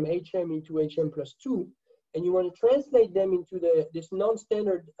the form HM into HM plus 2, and you want to translate them into this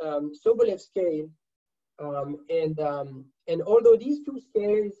non-standard Sobolev scale, and although these two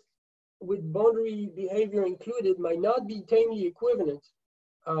scales with boundary behavior included might not be tamely equivalent,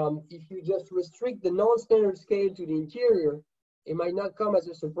 if you just restrict the non-standard scale to the interior, it might not come as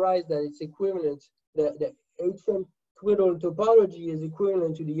a surprise that it's equivalent, the HM twiddle topology is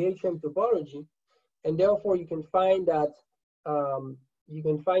equivalent to the HM topology, and therefore you can find that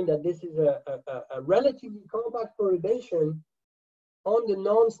this is a relatively compact perturbation on the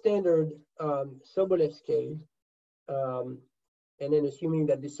non-standard Sobolev scale, and then assuming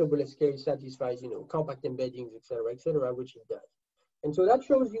that the Sobolev scale satisfies, you know, compact embeddings, etc., which it does. And so that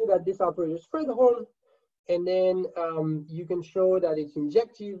shows you that this operator is Fredholm, and then you can show that it's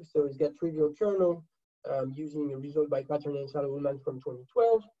injective, so it's got trivial kernel using a result by Pattern and Salomon from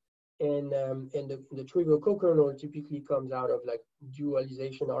 2012, and the trivial co-kernel typically comes out of like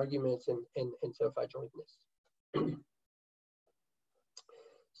dualization arguments and self-adjointness.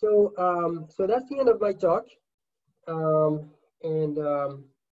 So that's the end of my talk, and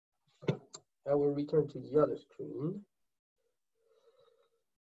I will return to the other screen.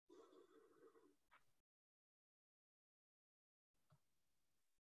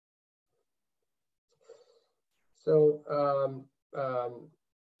 So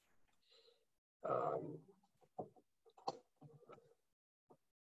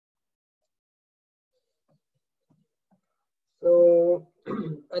so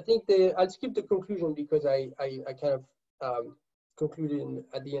I think I'll skip the conclusion because I kind of concluded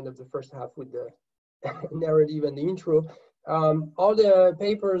at the end of the first half with the narrative and the intro. All the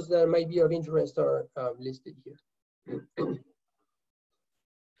papers that might be of interest are listed here.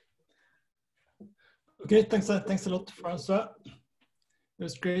 Okay, thanks a lot, François. It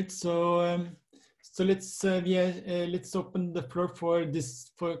was great. So let's open the floor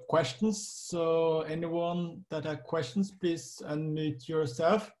for questions. So anyone that have questions, please unmute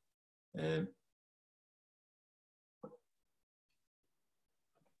yourself.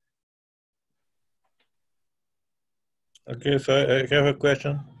 Okay, so I have a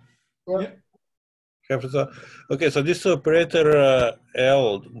question. Yeah. Okay, so this operator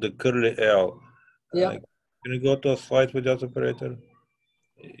L, the curly L. Yeah. Can you go to a slide with that operator?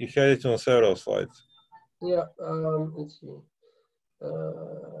 You had it on several slides. Yeah. Let's see.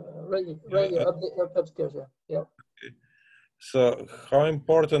 Right here, upstairs. Yeah. Okay. So, how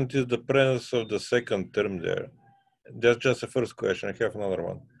important is the presence of the second term there? That's just the first question. I have another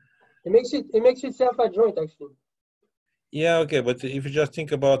one. It makes it self-adjoint actually. Yeah, okay, but if you just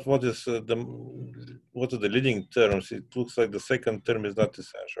think about what are the leading terms, it looks like the second term is not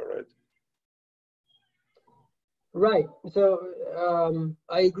essential, right? Right. So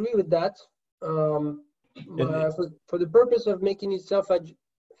I agree with that. For the purpose of making it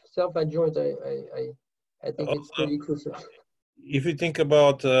self-adjoint, I think it's pretty crucial. If you think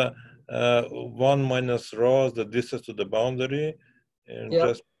about 1 minus rho, the distance to the boundary, and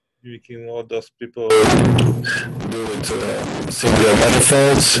just making all those people do it singular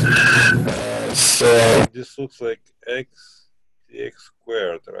manifolds. So this looks like x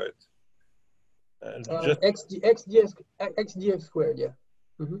squared, right? xdx squared, yeah.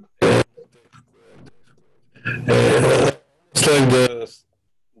 Mm-hmm. It's like the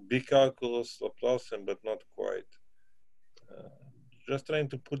big calculus Laplacian, but not quite. Just trying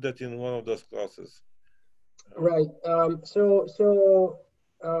to put that in one of those classes. Right.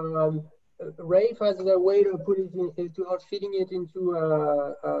 Rafe has a way to put it in, to fitting it into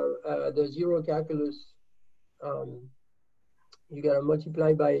the zero calculus. You gotta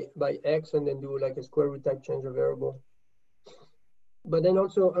multiply by x and then do like a square root type change of variable. But then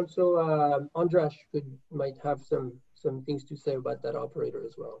also Andras might have some things to say about that operator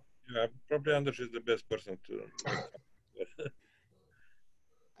as well. Yeah, probably Andras is the best person to.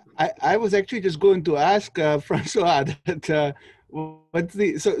 I was actually just going to ask François that what's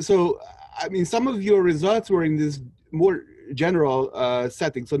the so I mean, some of your results were in this more general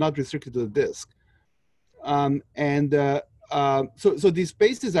setting, so not restricted to the disk, so these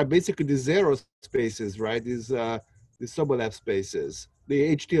spaces are basically the zero spaces, right? These Sobolev spaces.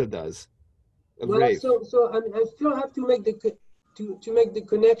 The HTL does. Well, so I mean, I still have to make the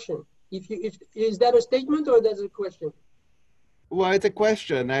connection. If is that a statement or that's a question? Well, it's a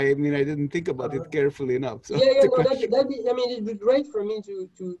question. I mean, I didn't think about it carefully enough. So yeah, no, question. I mean, it'd be great for me to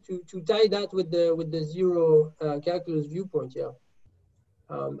tie that with the zero calculus viewpoint. Yeah,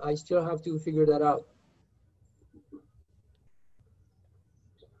 I still have to figure that out.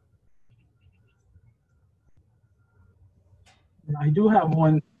 I do have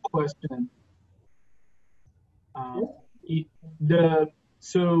one question.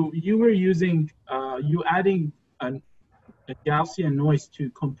 So you were using you adding a Gaussian noise to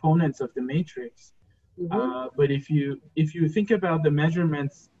components of the matrix. But if you think about the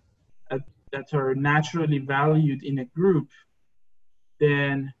measurements that are naturally valued in a group,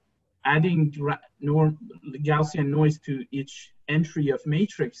 then adding Gaussian noise to each entry of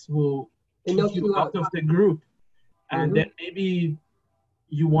matrix will kick you out of the group. And then maybe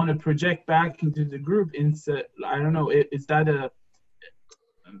you want to project back into the group instead. I don't know, is that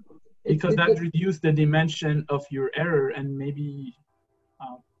because that reduces the dimension of your error, and maybe,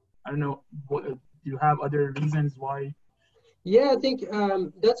 I don't know, what do you have other reasons why? Yeah, I think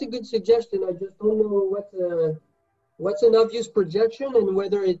that's a good suggestion. I just don't know what's an obvious projection and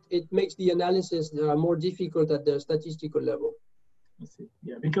whether it makes the analysis more difficult at the statistical level. I see.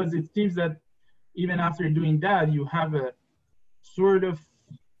 Yeah, because it seems that even after doing that, you have a sort of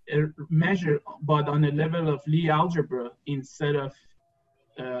a measure, but on a level of Lie algebra instead of,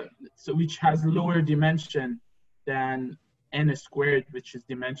 so which has lower dimension than n squared, which is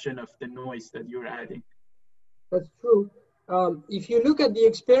dimension of the noise that you're adding. That's true. If you look at the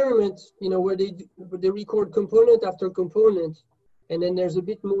experiments, you know, where they record component after component, and then there's a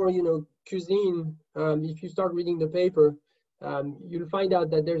bit more, you know, cuisine. If you start reading the paper, you'll find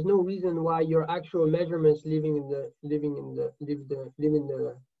out that there's no reason why your actual measurements live in the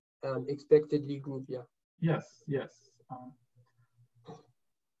expected Lie group. Yeah. Yes. Yes.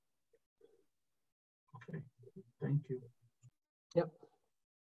 Okay. Thank you. Yep.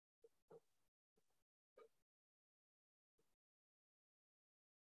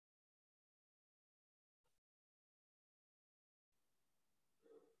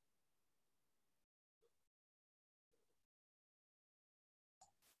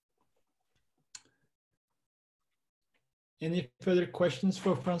 Any further questions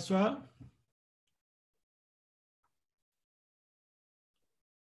for François?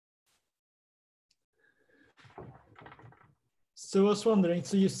 So I was wondering,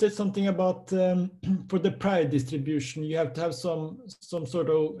 so you said something about for the prior distribution, you have to have some sort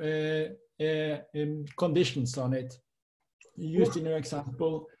of conditions on it. You used in your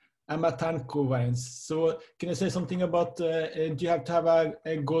example a Monard covariance. So can you say something about, do you have to have a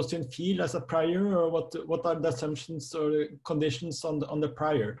Gaussian field as a prior, or what are the assumptions or conditions on the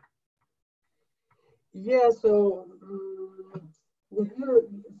prior? Yeah, so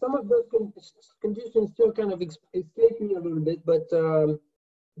some of those conditions still kind of escape me a little bit, but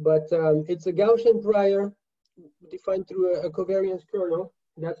it's a Gaussian prior defined through a covariance kernel.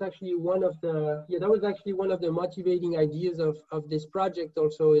 That's actually one of the, that was actually one of the motivating ideas of this project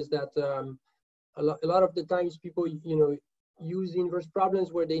also, is that a lot of the times people, you know, use inverse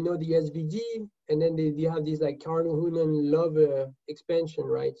problems where they know the SVD, and then they have these like Carnot-Hunen love expansion,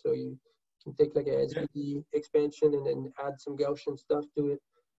 right? So you can take like a SVD expansion and then add some Gaussian stuff to it.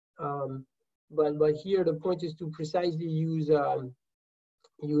 But here the point is to precisely use a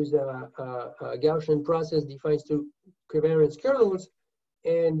Gaussian process defined through covariance kernels.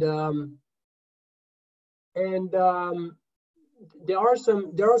 And there are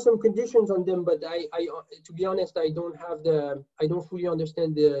some conditions on them, but I to be honest, I don't fully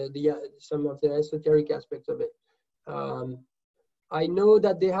understand some of the esoteric aspects of it. I know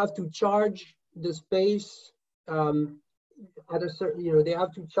that they have to charge the space at a certain, you know, they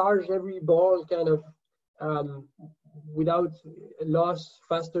have to charge every ball kind of without loss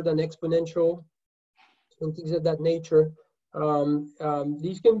faster than exponential, and things of that nature.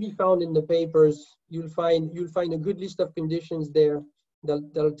 These can be found in the papers. You'll find a good list of conditions there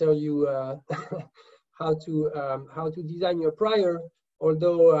that'll tell you how to design your prior.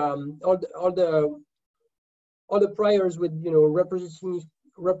 Although all the priors with, you know,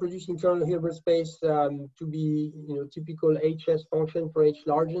 reproducing kernel Hilbert space to be, you know, typical HS function for H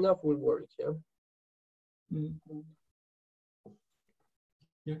large enough will work. Yeah. Mm-hmm.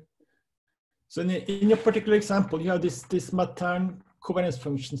 Yeah. So in your particular example, you have this Monard covariance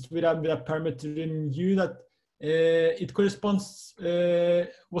functions with a parameter in U that it corresponds.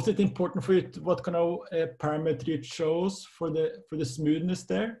 Was it important for you what kind of parameter you chose for the smoothness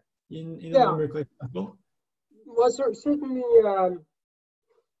there in a numerical example? Well, certainly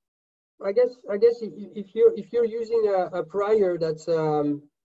I guess if you're using a prior that's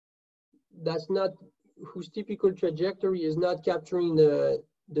not, whose typical trajectory is not capturing the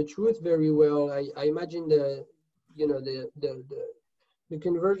truth very well, I imagine the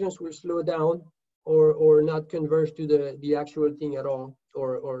convergence will slow down or not converge to the actual thing at all,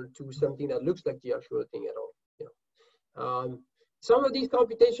 or to something that looks like the actual thing at all. Some of these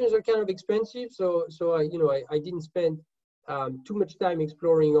computations are kind of expensive, so I didn't spend too much time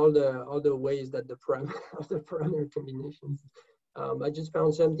exploring all the ways that the parameter combinations. I just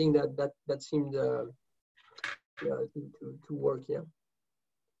found something that seemed to work. Yeah.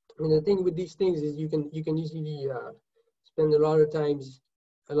 I mean, the thing with these things is you can easily spend a lot of time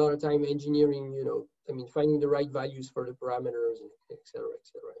engineering. I mean, finding the right values for the parameters, et cetera, et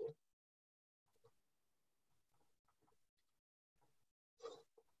cetera. Yeah.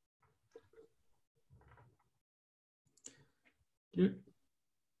 Good.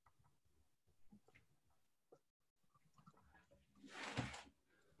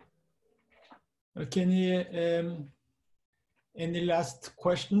 Any last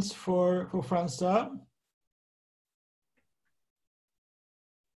questions for François?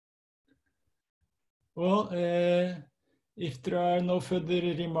 Well, if there are no further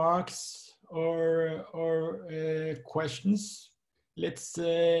remarks or questions, let's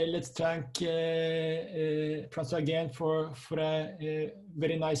thank François again for a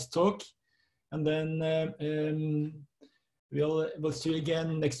very nice talk, and then we'll see you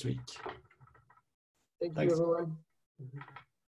again next week. Thank Thanks. you, everyone.